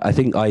I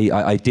think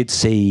I did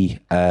see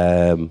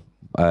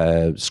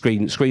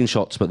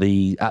screenshots, but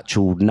the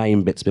actual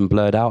name bit's been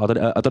blurred out. I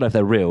don't know if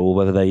they're real or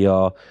whether they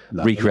are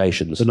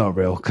recreations. They're not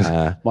real because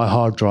my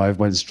hard drive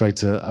went straight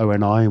to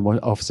ONI,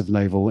 Office of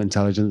Naval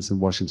Intelligence in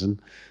Washington,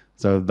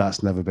 so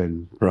that's never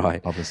been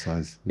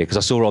publicized. Yeah, because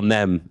I saw on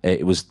them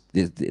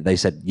they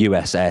said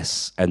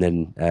USS, and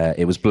then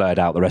it was blurred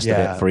out the rest of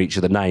it for each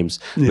of the names.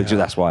 Which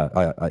that's why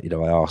I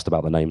asked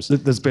about the names.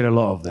 There's been a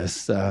lot of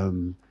this.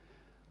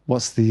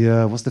 What's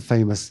the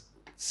famous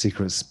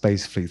secret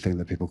space fleet thing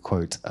that people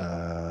quote?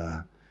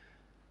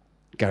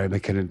 Gary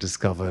McKinnon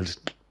discovered.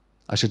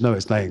 I should know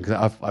its name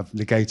because I've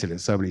negated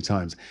it so many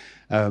times.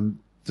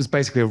 There's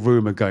basically a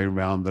rumor going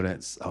around that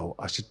it's. Oh,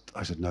 I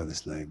should know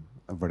this name.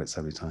 I've read it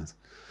so many times.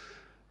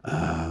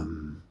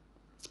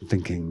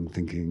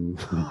 Thinking.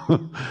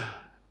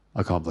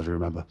 I can't bloody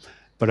remember.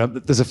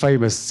 But there's a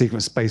famous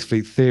secret space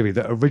fleet theory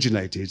that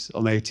originated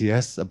on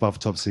ATS, Above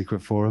Top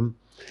Secret Forum.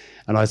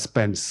 And I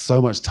spent so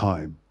much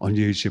time on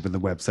YouTube and the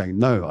web saying,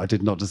 no, I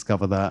did not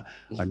discover that.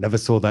 I never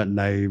saw that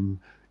name.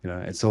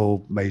 It's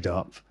all made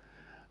up.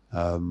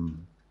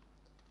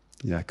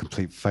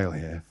 Complete fail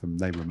here from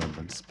name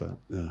remembrance. But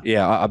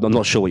I'm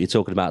not sure what you're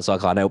talking about, so I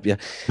can't help you.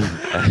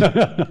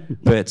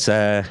 But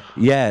so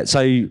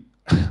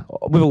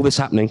with all this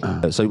happening,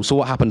 so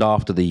what happened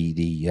after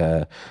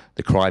the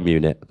crime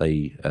unit,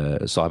 the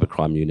cyber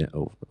crime unit,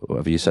 or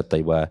whatever you said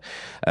they were,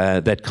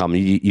 they'd come.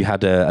 You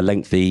had a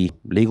lengthy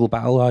legal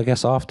battle, I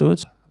guess,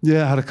 afterwards.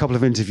 Yeah, I had a couple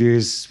of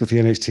interviews with the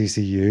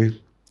NHTCU,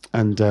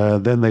 and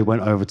then they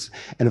went over to,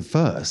 and at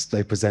first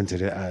they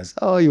presented it as,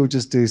 oh, you'll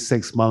just do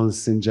 6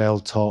 months in jail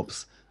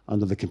tops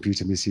under the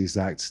Computer Misuse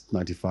Act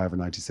 95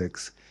 and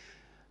 96.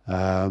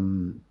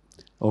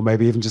 Or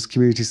maybe even just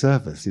community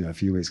service, a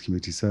few weeks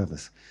community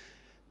service.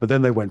 But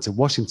then they went to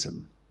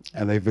Washington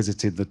and they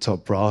visited the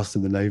top brass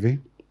in the Navy.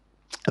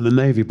 And the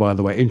Navy, by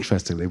the way,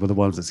 interestingly, were the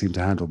ones that seemed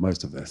to handle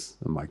most of this,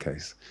 in my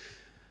case.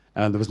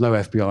 And there was no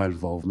FBI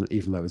involvement,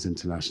 even though it was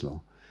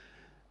international.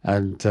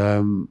 And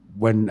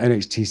when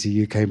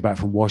NHTCU came back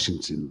from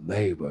Washington,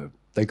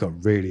 they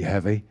got really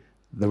heavy.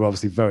 They were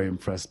obviously very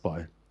impressed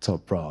by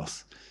top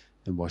brass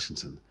in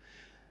Washington.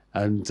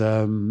 And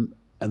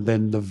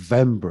then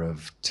November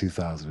of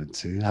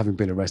 2002, having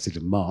been arrested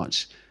in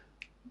March,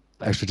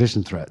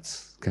 extradition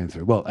threats came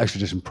through. Well,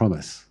 extradition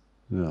promise.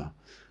 Yeah.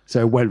 So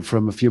it went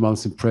from a few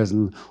months in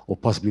prison or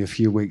possibly a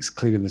few weeks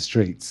cleaning the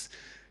streets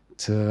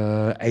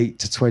to 8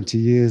 to 20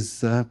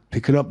 years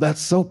picking up that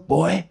soap,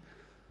 boy.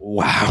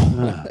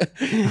 Wow.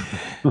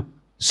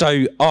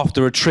 So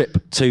after a trip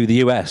to the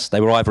US,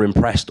 they were either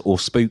impressed or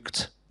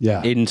spooked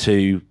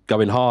into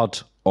going hard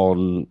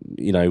on,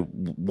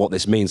 what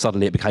this means.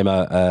 Suddenly it became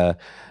a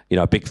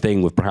big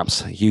thing with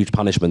perhaps huge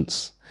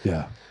punishments.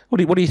 Yeah. What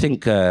do you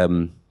think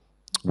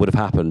would have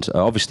happened?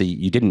 Obviously,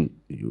 you didn't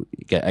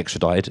get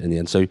extradited in the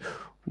end. So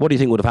what do you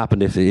think would have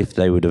happened if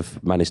they would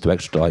have managed to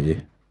extradite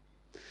you?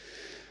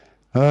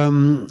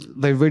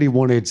 They really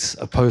wanted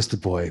a poster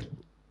boy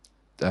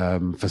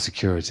for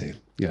security.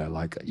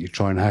 Like, you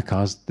try and hack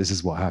us, this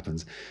is what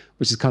happens,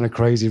 which is kind of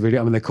crazy, really.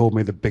 I mean, they called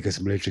me the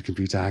biggest military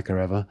computer hacker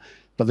ever,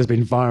 but there's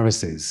been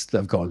viruses that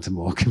have got into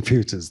more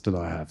computers than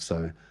I have.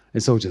 So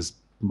it's all just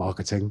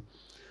marketing.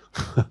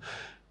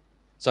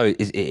 So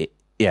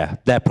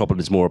their problem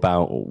is more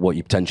about what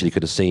you potentially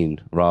could have seen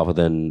rather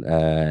than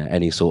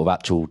any sort of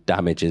actual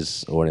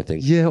damages or anything.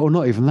 Yeah, or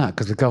not even that,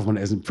 because the government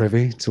isn't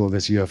privy to all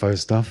this UFO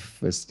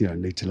stuff. It's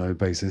need to know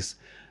basis.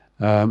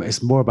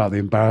 It's more about the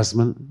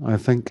embarrassment, I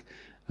think.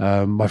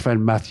 My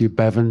friend Matthew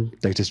Bevan,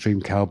 Data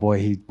Stream Cowboy,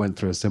 he went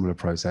through a similar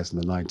process in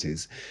the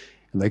 90s,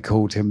 and they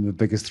called him the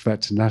biggest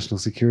threat to national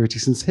security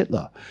since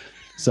Hitler.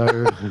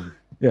 So,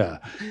 yeah.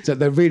 So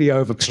they're really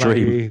overplaying.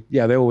 Extreme.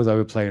 Yeah, they always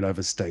overplay and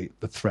overstate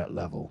the threat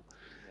level.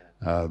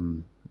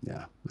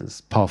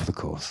 It's par for the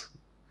course.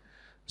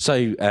 So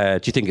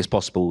do you think it's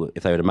possible,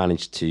 if they would have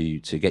managed to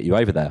get you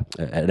over there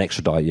and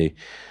extradite you,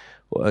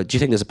 do you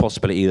think there's a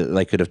possibility that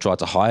they could have tried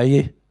to hire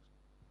you?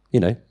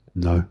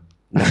 No.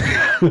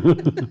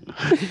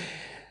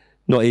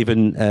 Not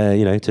even,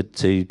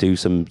 to do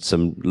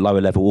some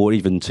lower level, or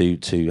even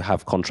to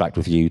have contract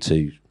with you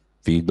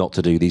for you not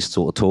to do these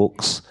sort of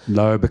talks?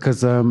 No,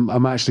 because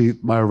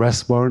my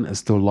arrest warrant is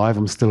still live.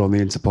 I'm still on the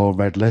Interpol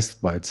red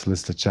list, by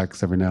solicitor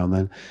checks every now and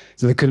then.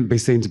 So they couldn't be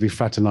seen to be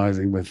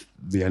fraternizing with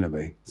the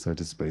enemy, so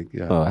to speak.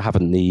 Yeah. Well,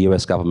 haven't the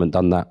US government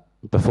done that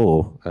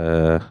before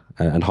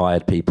and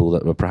hired people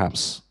that were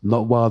perhaps...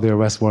 Not while the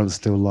arrest warrant's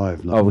still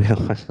live. No. Oh,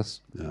 yeah.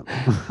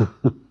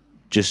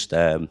 Just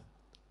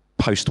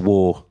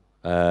post-war...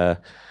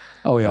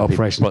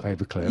 Operation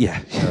Paperclip.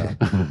 Yeah.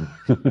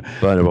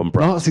 Burner on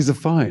Brown. Nazis are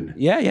fine.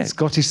 Yeah.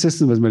 Scottish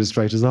system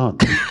administrators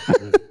aren't.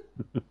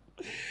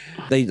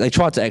 They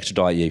tried to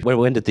extradite you.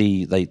 When did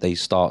they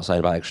start saying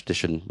about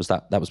extradition?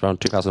 That was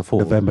around 2004?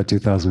 November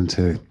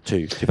 2002.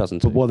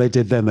 2002. But what they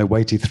did then, they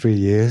waited 3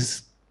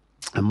 years.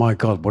 And my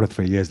God, what a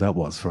 3 years that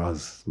was for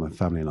us, my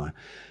family and I.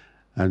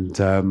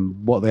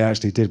 And what they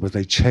actually did was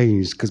they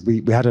changed, because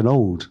we had an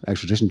old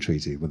extradition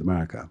treaty with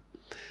America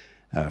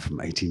from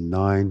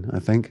 1809, I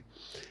think.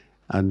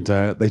 And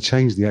they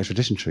changed the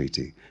extradition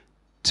treaty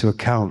to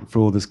account for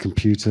all this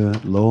computer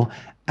law.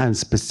 And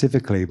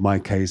specifically, my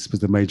case was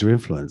the major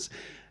influence.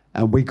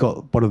 And we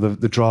got one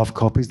of the draft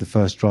copies, the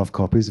first draft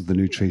copies of the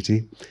new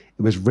treaty.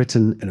 It was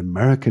written in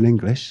American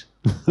English.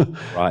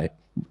 Right.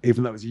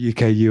 Even though it was a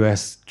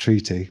UK-US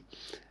treaty.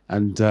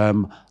 And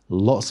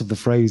lots of the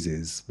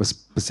phrases were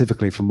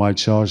specifically from my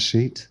charge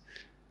sheet.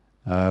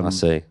 I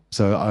see.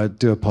 So I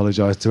do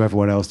apologise to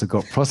everyone else that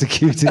got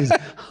prosecuted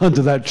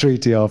under that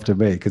treaty after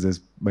me, because it's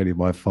mainly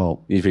my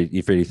fault. You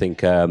really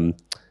think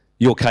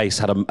your case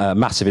had a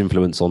massive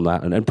influence on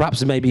that, and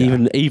perhaps maybe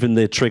even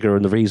the trigger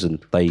and the reason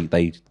they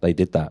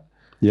did that.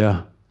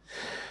 Yeah.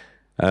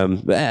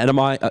 And am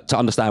I to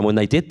understand, when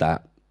they did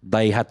that,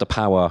 they had the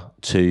power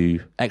to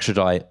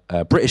extradite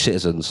British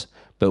citizens,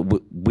 but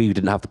we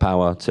didn't have the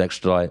power to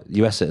extradite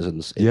US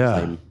citizens in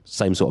the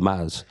same sort of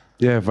matters?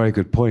 Yeah, very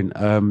good point.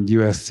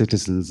 US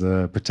citizens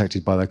are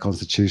protected by their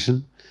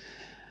constitution.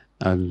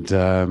 And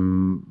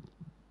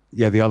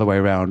the other way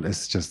around,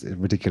 it's just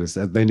ridiculous.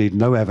 They need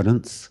no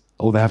evidence.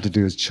 All they have to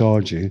do is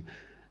charge you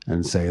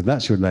and say,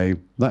 that's your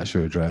name, that's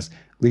your address,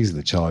 these are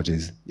the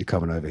charges, you're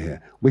coming over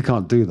here. We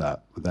can't do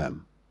that with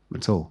them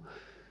at all.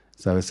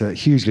 So it's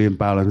hugely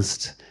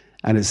imbalanced.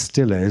 And it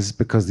still is,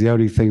 because the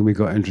only thing we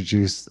got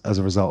introduced as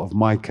a result of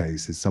my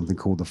case is something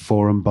called the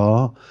forum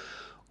bar,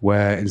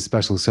 where in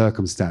special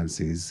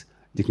circumstances,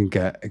 you can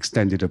get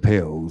extended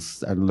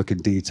appeals and look in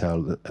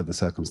detail at the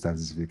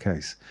circumstances of your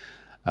case.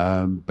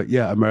 But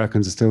yeah,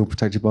 Americans are still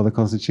protected by the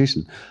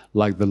Constitution,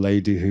 like the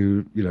lady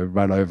who, you know,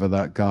 ran over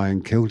that guy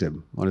and killed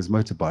him on his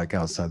motorbike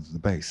outside of the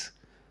base.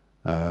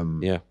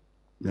 Yeah.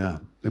 Yeah,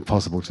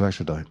 impossible to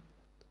extradite.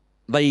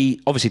 They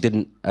obviously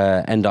didn't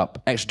end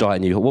up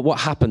extraditing you. What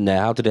happened there?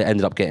 How did it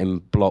end up getting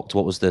blocked?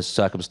 What was the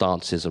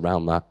circumstances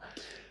around that?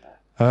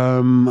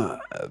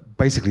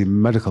 Basically,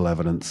 medical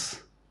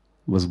evidence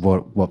was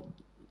what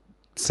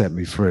set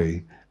me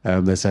free.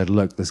 They said,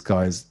 look, this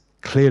guy's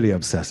clearly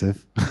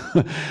obsessive,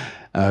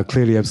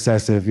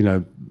 you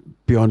know,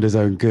 beyond his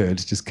own good,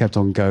 just kept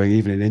on going.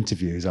 Even in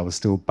interviews, I was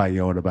still banging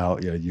on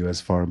about, you know,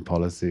 US foreign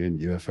policy and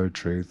UFO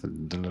truth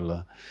and blah, blah,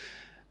 blah.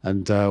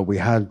 And we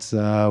had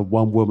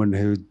one woman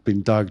who'd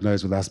been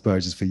diagnosed with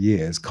Asperger's for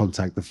years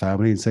contact the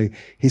family and say,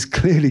 he's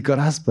clearly got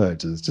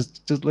Asperger's,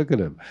 just look at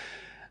him.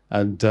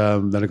 And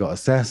then I got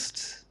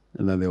assessed,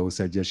 and then they all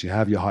said, yes, you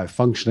have, you're high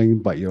functioning,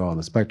 but you're on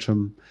the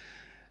spectrum.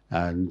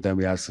 And then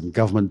we had some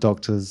government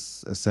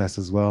doctors assess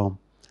as well.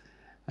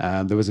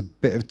 And there was a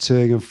bit of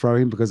toing and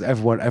froing, because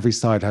every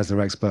side has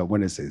their expert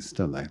witnesses,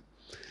 don't they?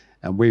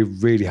 And we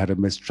really had a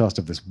mistrust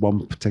of this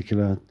one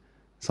particular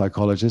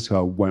psychologist, who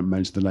I won't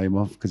mention the name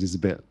of because he's a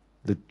bit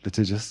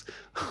litigious.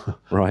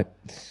 Right.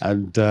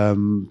 And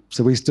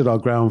so we stood our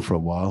ground for a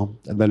while.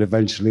 And then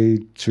eventually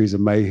Theresa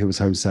May, who was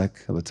Home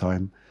Sec at the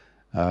time,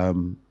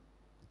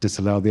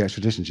 disallowed the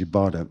extradition. She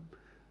barred it.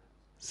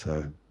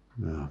 So,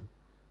 yeah.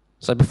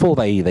 So before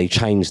they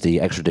changed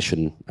the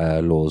extradition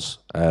laws,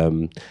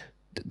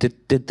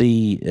 did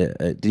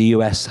the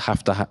US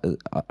have to?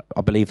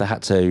 I believe they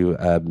had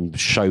to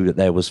show that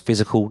there was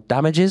physical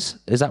damages.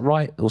 Is that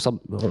right, or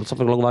something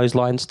along those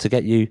lines to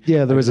get you?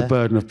 Yeah, there is a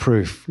burden of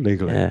proof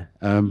legally. Yeah.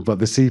 But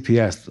the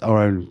CPS, our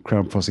own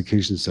Crown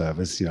Prosecution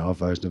Service, you know, our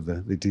version of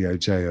the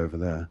DOJ over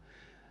there,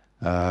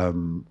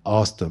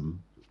 asked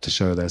them to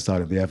show their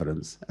side of the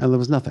evidence, and there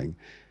was nothing.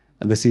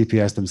 And the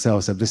CPS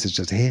themselves said, this is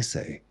just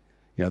hearsay.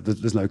 You know,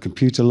 there's no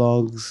computer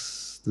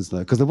logs,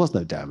 because there was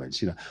no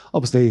damage. You know,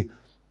 obviously,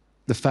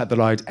 the fact that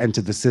I'd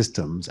entered the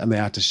systems and they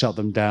had to shut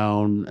them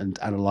down and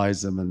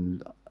analyze them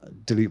and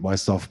delete my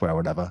software or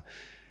whatever,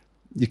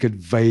 you could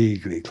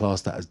vaguely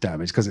class that as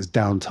damage because it's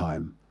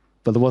downtime.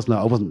 But there was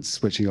I wasn't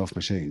switching off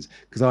machines,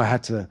 because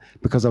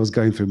I was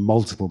going through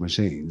multiple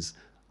machines,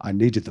 I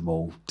needed them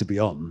all to be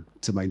on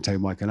to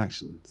maintain my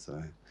connection.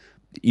 So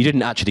you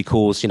didn't actually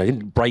cause, you know, you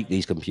didn't break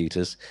these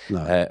computers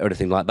or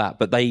anything like that.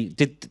 But they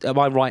did. Am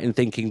I right in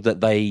thinking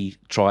that they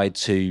tried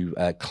to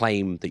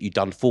claim that you'd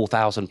done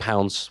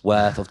 £4,000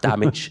 worth of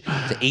damage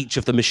to each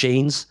of the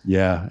machines?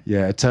 Yeah.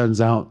 It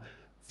turns out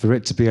for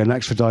it to be an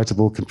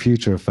extraditable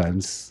computer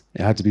offence,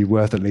 it had to be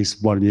worth at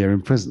least 1 year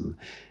in prison.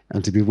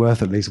 And to be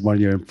worth at least 1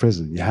 year in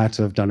prison, you had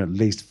to have done at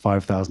least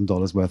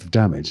 $5,000 worth of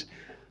damage.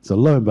 So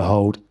lo and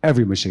behold,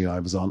 every machine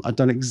I was on, I'd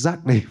done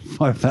exactly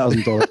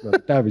 $5,000 worth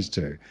of damage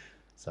to.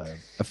 So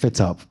a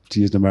fit up, to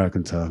use an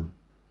American term.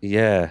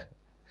 Yeah,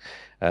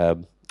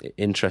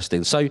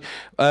 interesting. So,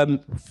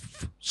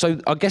 so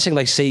I'm guessing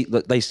they see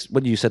that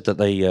when you said that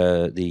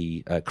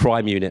the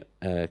crime unit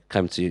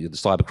came to you, the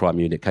cyber crime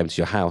unit came to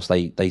your house,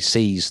 they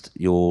seized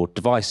your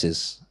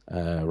devices,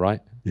 right?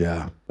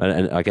 Yeah,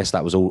 and I guess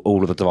that was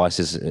all of the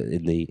devices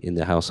in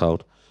the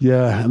household.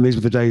 Yeah, and these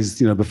were the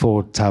days, you know,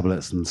 before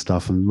tablets and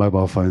stuff, and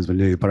mobile phones were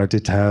new. But I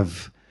did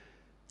have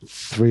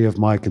 3 of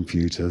my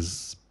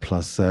computers,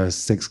 plus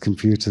 6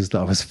 computers that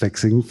I was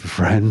fixing for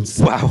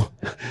friends. Wow.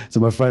 So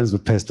my friends were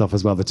pissed off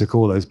as well. They took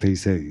all those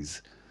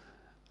PCs.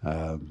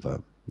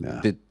 But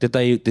yeah.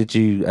 Did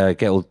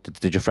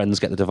your friends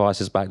get the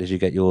devices back? Did you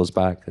get yours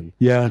back?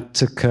 Yeah, it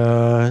took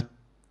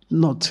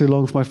not too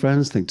long for my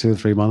friends, I think 2 or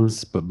 3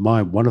 months. But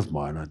one of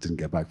mine I didn't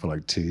get back for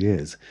like 2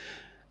 years.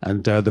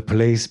 And the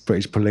police,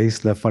 British police,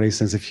 their funny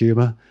sense of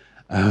humour,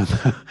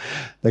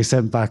 they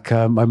sent back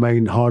my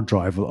main hard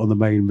drive on the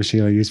main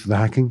machine I used for the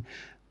hacking.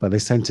 But they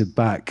sent it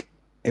back.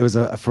 It was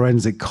a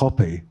forensic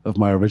copy of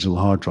my original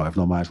hard drive,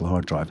 not my actual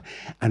hard drive.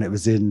 And it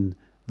was in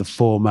the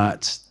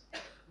format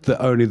that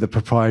only the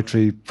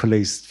proprietary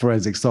police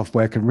forensic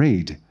software can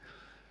read.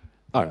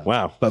 Oh,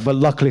 wow. But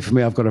luckily for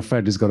me, I've got a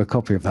friend who's got a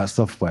copy of that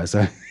software.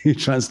 So he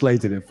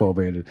translated it for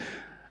me. And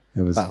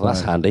it was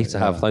that's handy to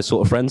have those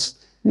sort of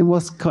friends. It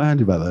was quite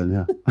handy back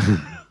then,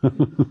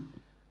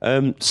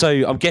 yeah.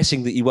 So I'm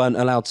guessing that you weren't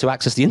allowed to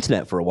access the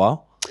internet for a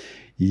while?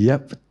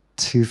 Yep,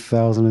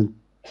 2000.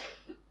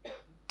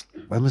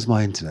 When was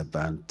my internet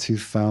ban?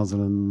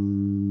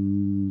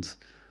 2000.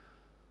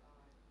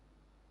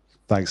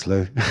 Thanks,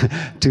 Lou.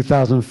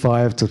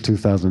 2005 till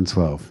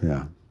 2012.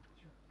 Yeah.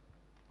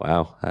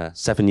 Wow,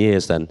 7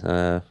 years then.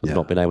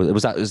 Not been able.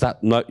 Was that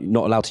not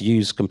allowed to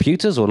use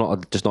computers, or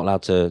just not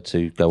allowed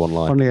to go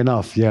online? Funnily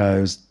enough, yeah,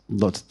 it was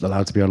not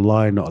allowed to be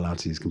online, not allowed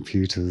to use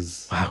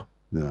computers. Wow.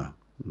 Yeah.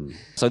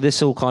 So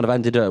this all kind of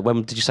ended.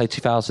 When did you say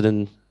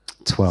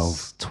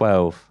 2012?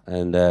 12.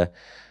 And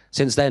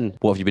Since then,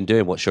 what have you been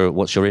doing? What's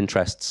your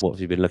interests? What have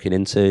you been looking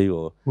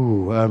into?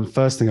 Or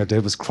First thing I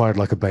did was cried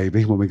like a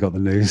baby when we got the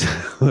news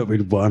that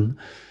we'd won.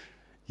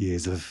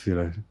 Years of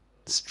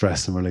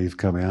stress and relief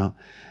coming out,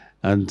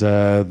 and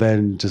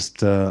then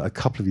just a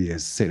couple of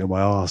years sitting on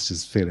my arse,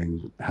 just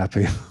feeling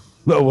happy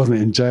that I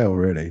wasn't in jail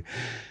really.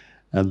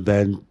 And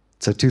then,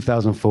 so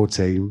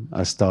 2014,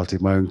 I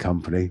started my own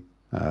company,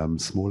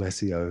 small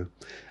SEO,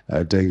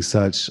 doing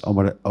search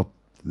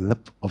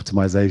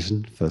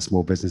optimization for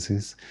small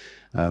businesses.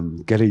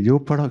 Getting your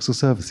products or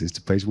services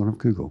to page 1 of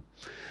Google.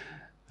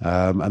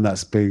 And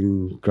that's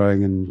been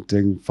growing and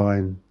doing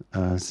fine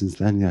since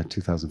then,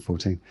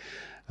 2014.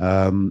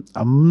 I'm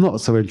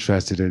not so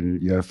interested in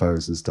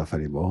UFOs and stuff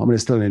anymore. I mean,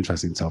 it's still an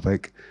interesting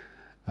topic.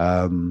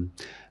 But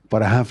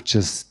I have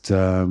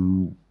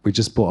we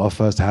just bought our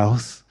first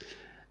house,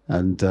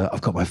 and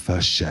I've got my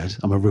first shed.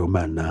 I'm a real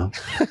man now.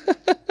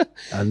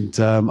 And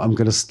I'm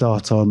going to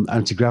start on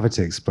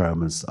anti-gravity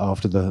experiments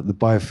after the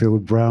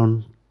Biofield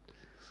Brown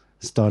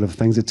style of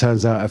things. It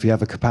turns out if you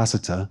have a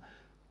capacitor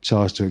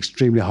charged to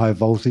extremely high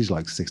voltage,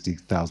 like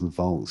 60,000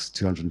 volts,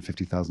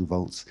 250,000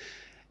 volts,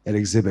 it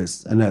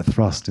exhibits a net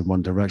thrust in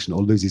one direction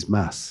or loses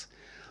mass.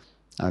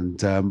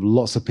 And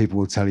lots of people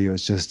will tell you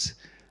it's just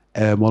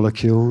air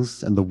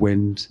molecules and the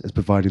wind is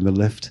providing the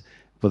lift.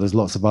 But there's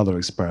lots of other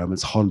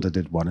experiments. Honda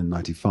did one in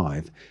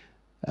 '95,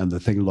 and the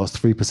thing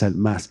lost 3%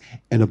 mass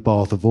in a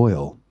bath of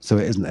oil. So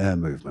it isn't air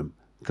movement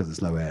because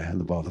there's no air in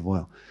the bath of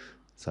oil.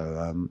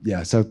 So,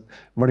 so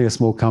running a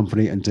small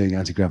company and doing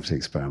anti-gravity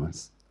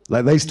experiments.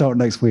 Like, they start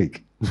next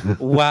week.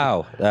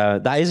 Wow,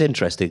 that is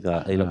interesting.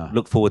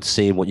 Look forward to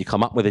seeing what you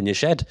come up with in your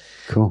shed.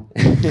 Cool.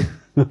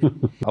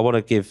 I want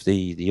to give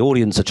the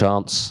audience a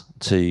chance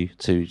to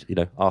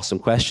ask some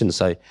questions.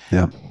 So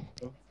yeah.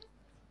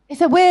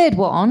 It's a weird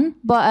one,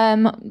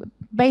 but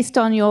based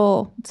on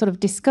your sort of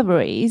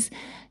discoveries,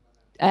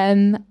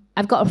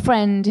 I've got a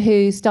friend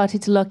who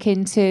started to look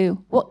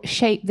into what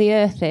shape the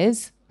Earth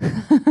is.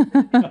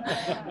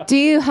 Do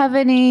you have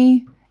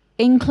any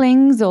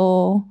inklings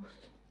or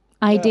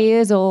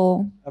ideas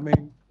or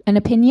an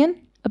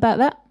opinion about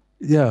that?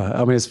 Yeah,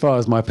 I mean, as far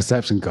as my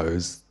perception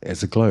goes,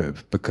 it's a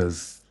globe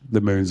because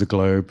the moon's a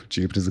globe,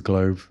 Jupiter's a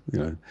globe,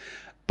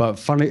 But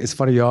it's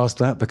funny you asked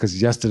that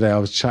because yesterday I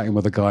was chatting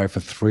with a guy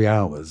for 3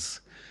 hours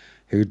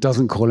who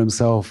doesn't call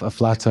himself a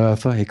flat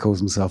earther. He calls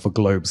himself a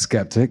globe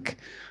skeptic,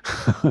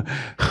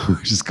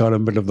 which is kind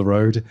of middle of the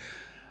road.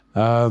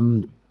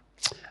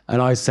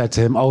 And I said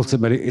to him,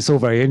 ultimately, it's all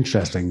very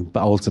interesting,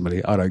 but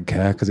ultimately I don't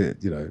care because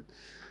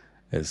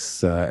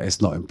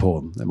it's not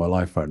important in my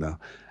life right now.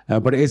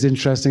 But it is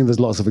interesting.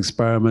 There's lots of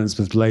experiments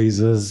with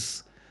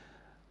lasers.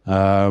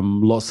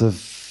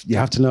 You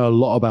have to know a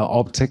lot about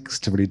optics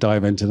to really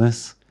dive into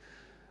this.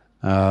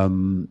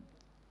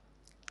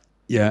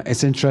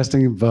 It's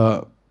interesting,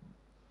 but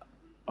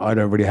I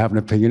don't really have an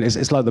opinion.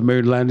 It's like the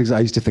moon landings. I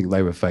used to think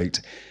they were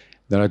faked.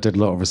 Then I did a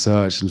lot of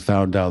research and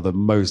found out that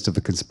most of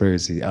the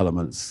conspiracy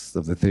elements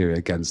of the theory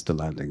against the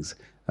landings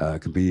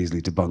can be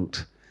easily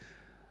debunked.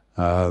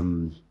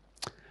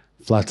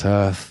 Flat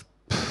Earth,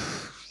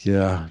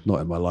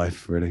 not in my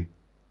life, really.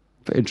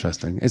 But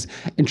interesting. It's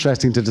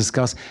interesting to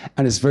discuss,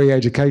 and it's very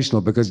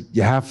educational because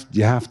you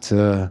have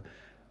to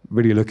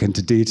really look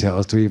into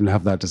details to even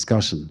have that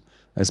discussion,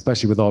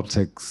 especially with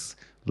optics,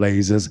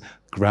 lasers,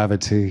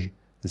 gravity,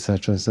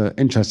 etc. So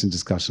interesting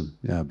discussion,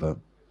 but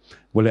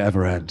will it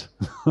ever end?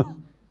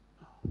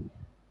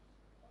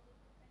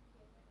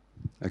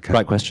 Okay.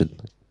 Right question.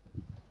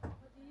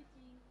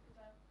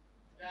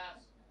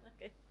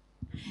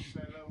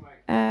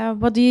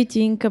 What do you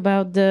think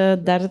about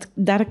the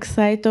dark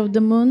side of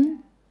the moon?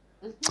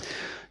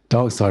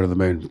 Dark Side of the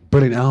Moon,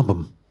 brilliant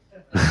album.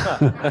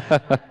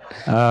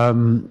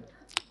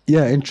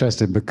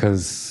 Interesting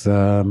because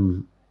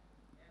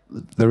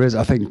there is,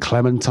 I think,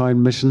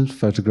 Clementine mission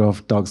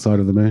photographed Dark Side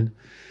of the Moon,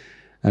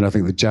 and I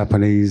think the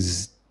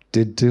Japanese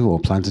did do or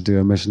plan to do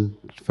a mission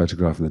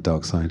photographing the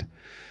dark side.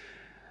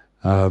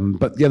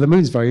 But the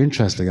moon's very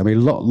interesting. I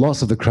mean,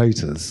 lots of the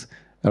craters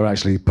are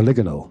actually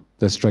polygonal.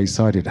 They're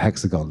straight-sided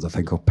hexagons, I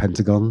think, or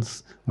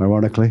pentagons,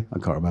 ironically. I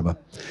can't remember.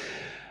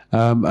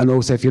 And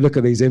also, if you look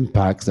at these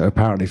impacts that are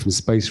apparently from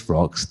space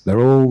rocks, they're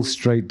all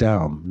straight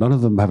down. None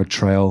of them have a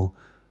trail.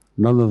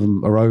 None of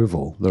them are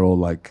oval. They're all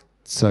like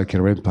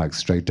circular impacts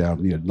straight down,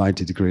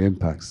 90-degree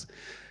impacts.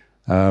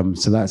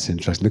 So that's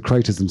interesting. The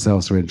craters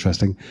themselves are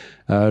interesting.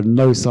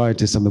 No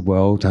scientist in the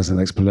world has an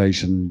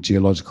explanation,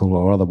 geological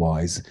or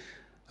otherwise,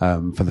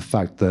 for the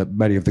fact that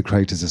many of the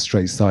craters are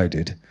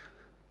straight-sided.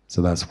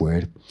 So that's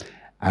weird.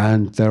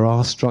 And there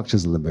are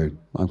structures on the moon,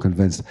 I'm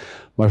convinced.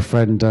 My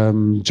friend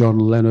John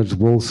Leonard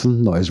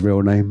Wilson, not his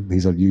real name,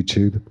 he's on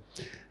YouTube.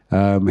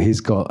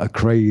 He's got a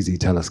crazy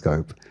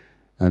telescope,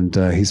 and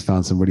he's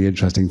found some really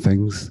interesting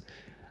things.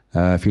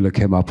 If you look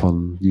him up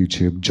on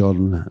YouTube,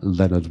 John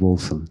Leonard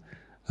Wilson,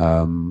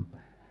 and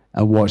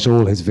watch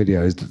all his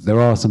videos, there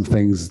are some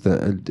things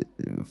that are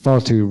far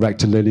too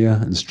rectilinear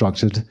and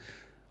structured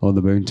on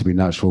the moon to be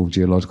natural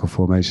geological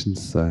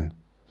formations. So,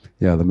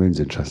 the moon's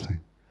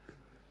interesting.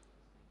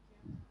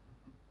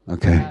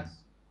 Okay.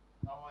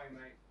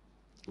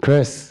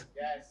 Chris.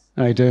 Yes.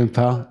 How you doing,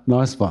 pal?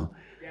 Nice one.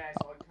 Yes,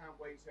 I can't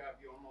wait to have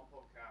you on my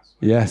podcast.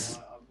 Yes.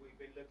 We've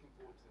been looking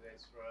forward to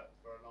this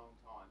for a long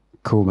time.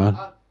 Cool, man.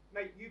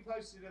 Mate, you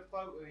posted a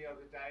photo the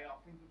other day, I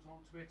think it was on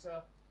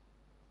Twitter,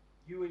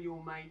 you and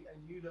your mate,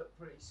 and you look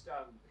pretty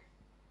stoned.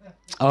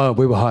 Oh,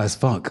 we were high as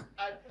fuck.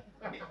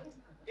 And it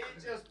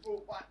just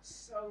brought back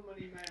so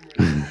many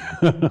memories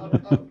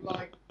of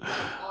like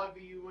either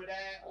you were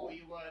there or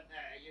you weren't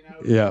there, you know?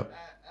 Yeah.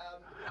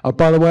 Oh,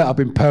 by the way, I've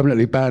been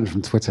permanently banned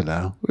from Twitter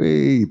now.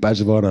 Whee,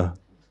 badge of honour.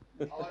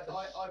 I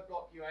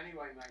block you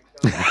anyway, mate.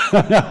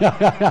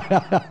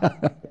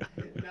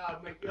 No,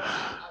 mate,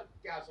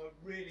 Gaz, I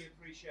really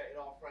appreciated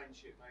our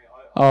friendship, mate.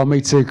 Oh,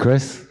 me too,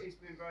 Chris. It's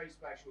been very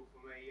special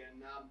for me,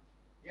 and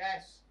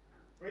yes,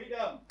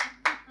 freedom.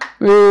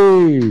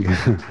 Whee.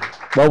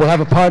 Well, we'll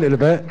have a pint in a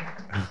bit.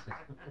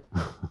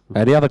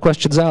 Any other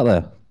questions out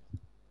there?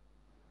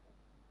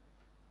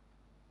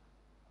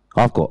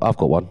 I've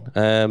got one.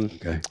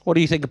 Okay. What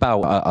do you think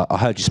about? I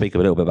heard you speak a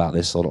little bit about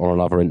this on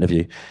another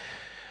interview.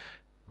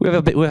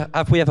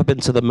 Have we ever been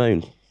to the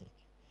moon?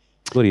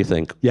 What do you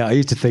think? Yeah, I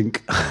used to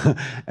think,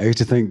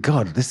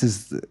 God, this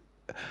is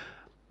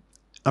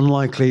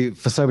unlikely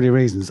for so many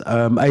reasons.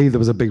 A, there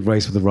was a big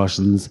race with the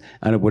Russians,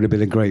 and it would have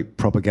been a great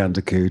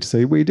propaganda coup to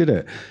say we did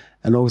it.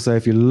 And also,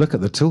 if you look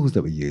at the tools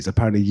that we use,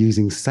 apparently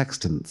using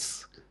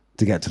sextants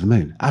to get to the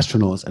moon.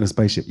 Astronauts in a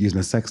spaceship using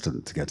a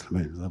sextant to get to the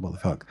moon. What the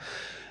fuck?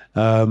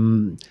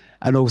 And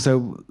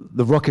also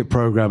the rocket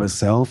program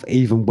itself,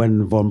 even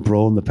when von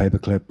Braun, the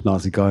paperclip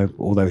Nazi guy,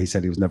 although he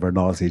said he was never a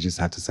Nazi, he just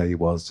had to say he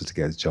was just to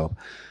get his job.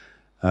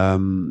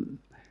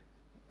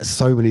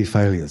 So many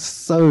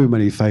failures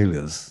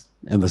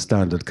in the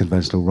standard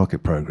conventional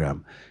rocket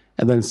program.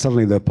 And then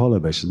suddenly the Apollo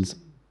missions,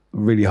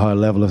 really high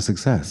level of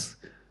success,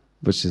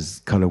 which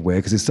is kind of weird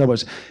because it's so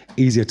much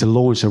easier to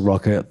launch a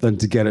rocket than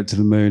to get it to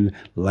the moon,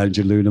 land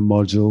your lunar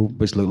module,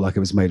 which looked like it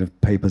was made of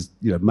papers,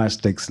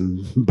 matchsticks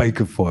and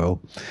baker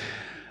foil.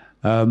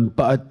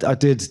 But I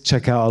did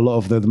check out a lot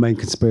of the main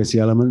conspiracy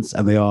elements,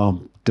 and they are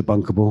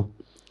debunkable.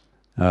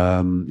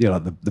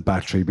 Like the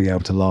battery being able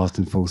to last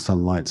in full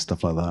sunlight,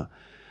 stuff like that.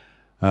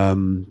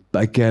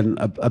 But again,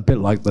 a bit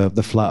like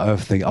the flat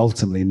Earth thing,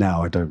 ultimately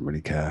now I don't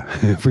really care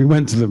if we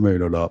went to the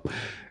moon or not,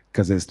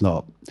 because it's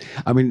not.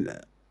 I mean,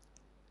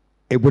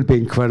 it would be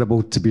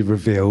incredible to be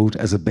revealed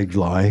as a big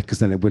lie, because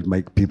then it would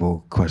make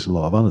people question a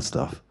lot of other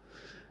stuff.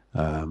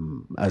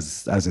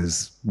 As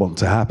is wont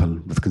to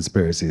happen with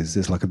conspiracies.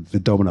 It's like the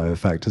domino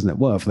effect, isn't it?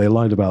 Well, if they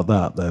lied about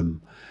that,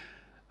 then...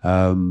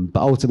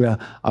 but ultimately,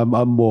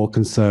 I'm more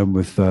concerned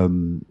with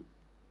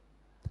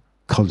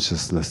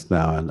consciousness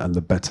now and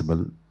the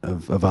betterment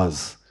of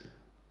us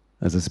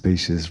as a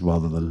species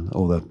rather than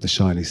all the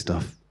shiny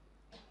stuff.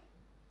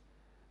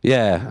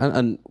 Yeah,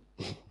 and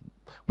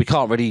we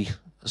can't really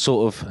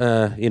sort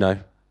of,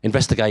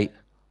 investigate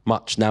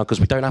much now because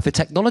we don't have the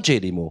technology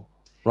anymore,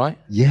 right?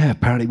 Yeah,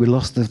 apparently we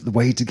lost the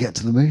way to get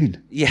to the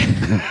moon. Yeah,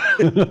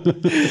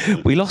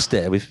 we lost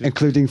it.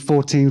 Including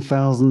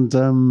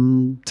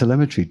 14,000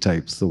 telemetry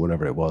tapes or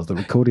whatever it was that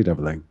recorded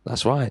everything.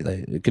 That's right.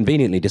 They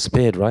conveniently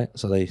disappeared, right?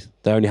 So they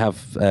only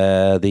have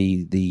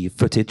the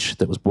footage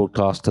that was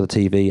broadcast to the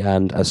TV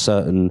and a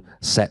certain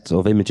set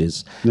of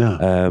images.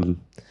 Yeah.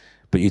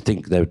 But you'd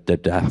think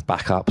they'd have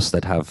backups.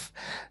 They'd have,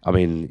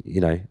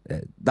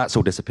 that's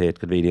all disappeared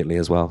conveniently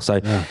as well.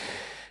 So,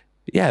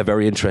 yeah,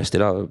 very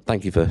interesting.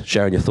 Thank you for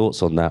sharing your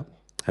thoughts on that.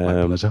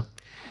 My pleasure.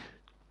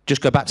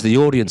 Just go back to the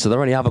audience. Are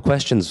there any other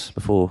questions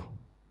before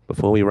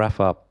we wrap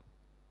up?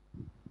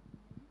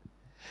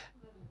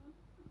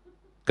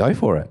 Go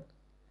for it.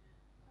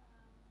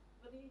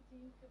 What do you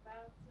think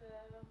about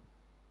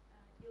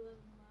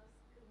Elon Musk?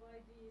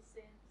 Why do you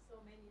send so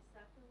many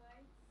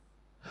satellites?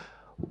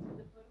 What's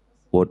the purpose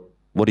of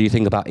What do you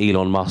think about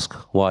Elon Musk?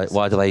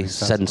 Why do they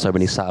send so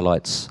many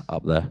satellites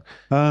up there?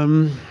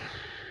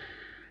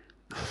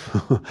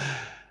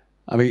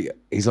 I mean,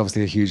 he's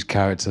obviously a huge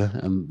character,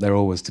 and they're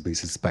always to be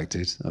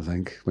suspected, I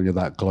think, when you're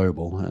that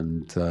global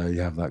and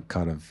you have that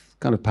kind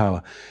of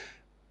power.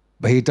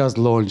 But he does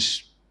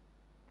launch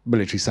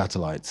military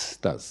satellites.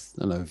 That's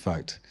a known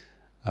fact.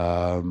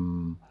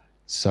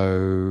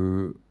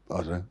 So, I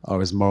don't know, are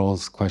his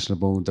morals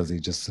questionable? Does he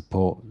just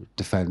support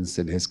defense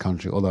in his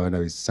country? Although I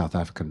know he's South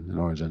African in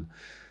origin.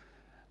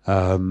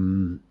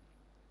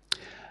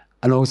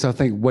 And also, I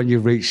think when you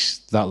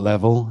reach that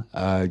level,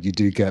 you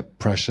do get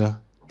pressure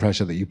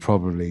that you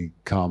probably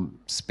can't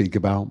speak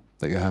about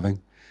that you're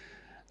having.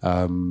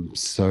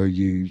 So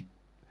you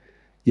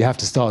have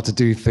to start to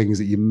do things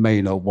that you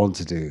may not want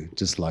to do,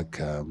 just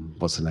like,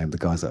 what's the name, the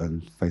guys that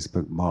own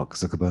Facebook, Mark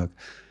Zuckerberg.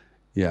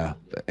 Yeah,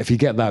 if you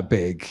get that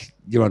big,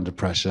 you're under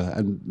pressure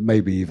and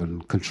maybe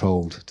even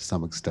controlled to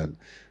some extent.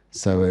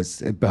 So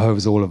it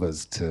behoves all of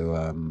us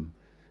to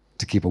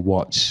keep a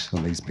watch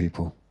on these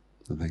people,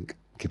 I think,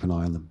 keep an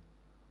eye on them.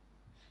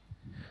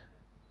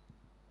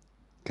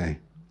 Okay.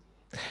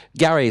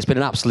 Gary, it's been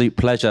an absolute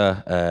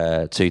pleasure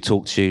to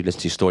talk to you,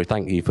 listen to your story.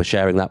 Thank you for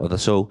sharing that with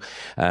us all.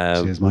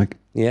 Cheers, Mike.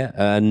 Yeah,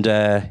 and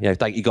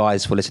thank you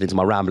guys for listening to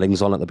my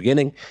ramblings on at the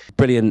beginning.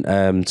 Brilliant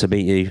to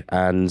meet you,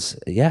 and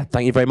yeah,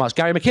 thank you very much,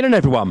 Gary McKinnon,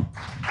 everyone.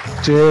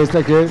 Cheers,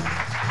 thank you.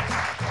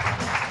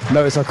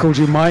 Notice I called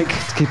you Mike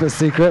to keep it a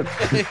secret.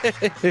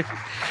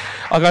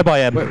 I'll go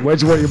by Where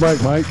do you want your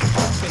mic, Mike?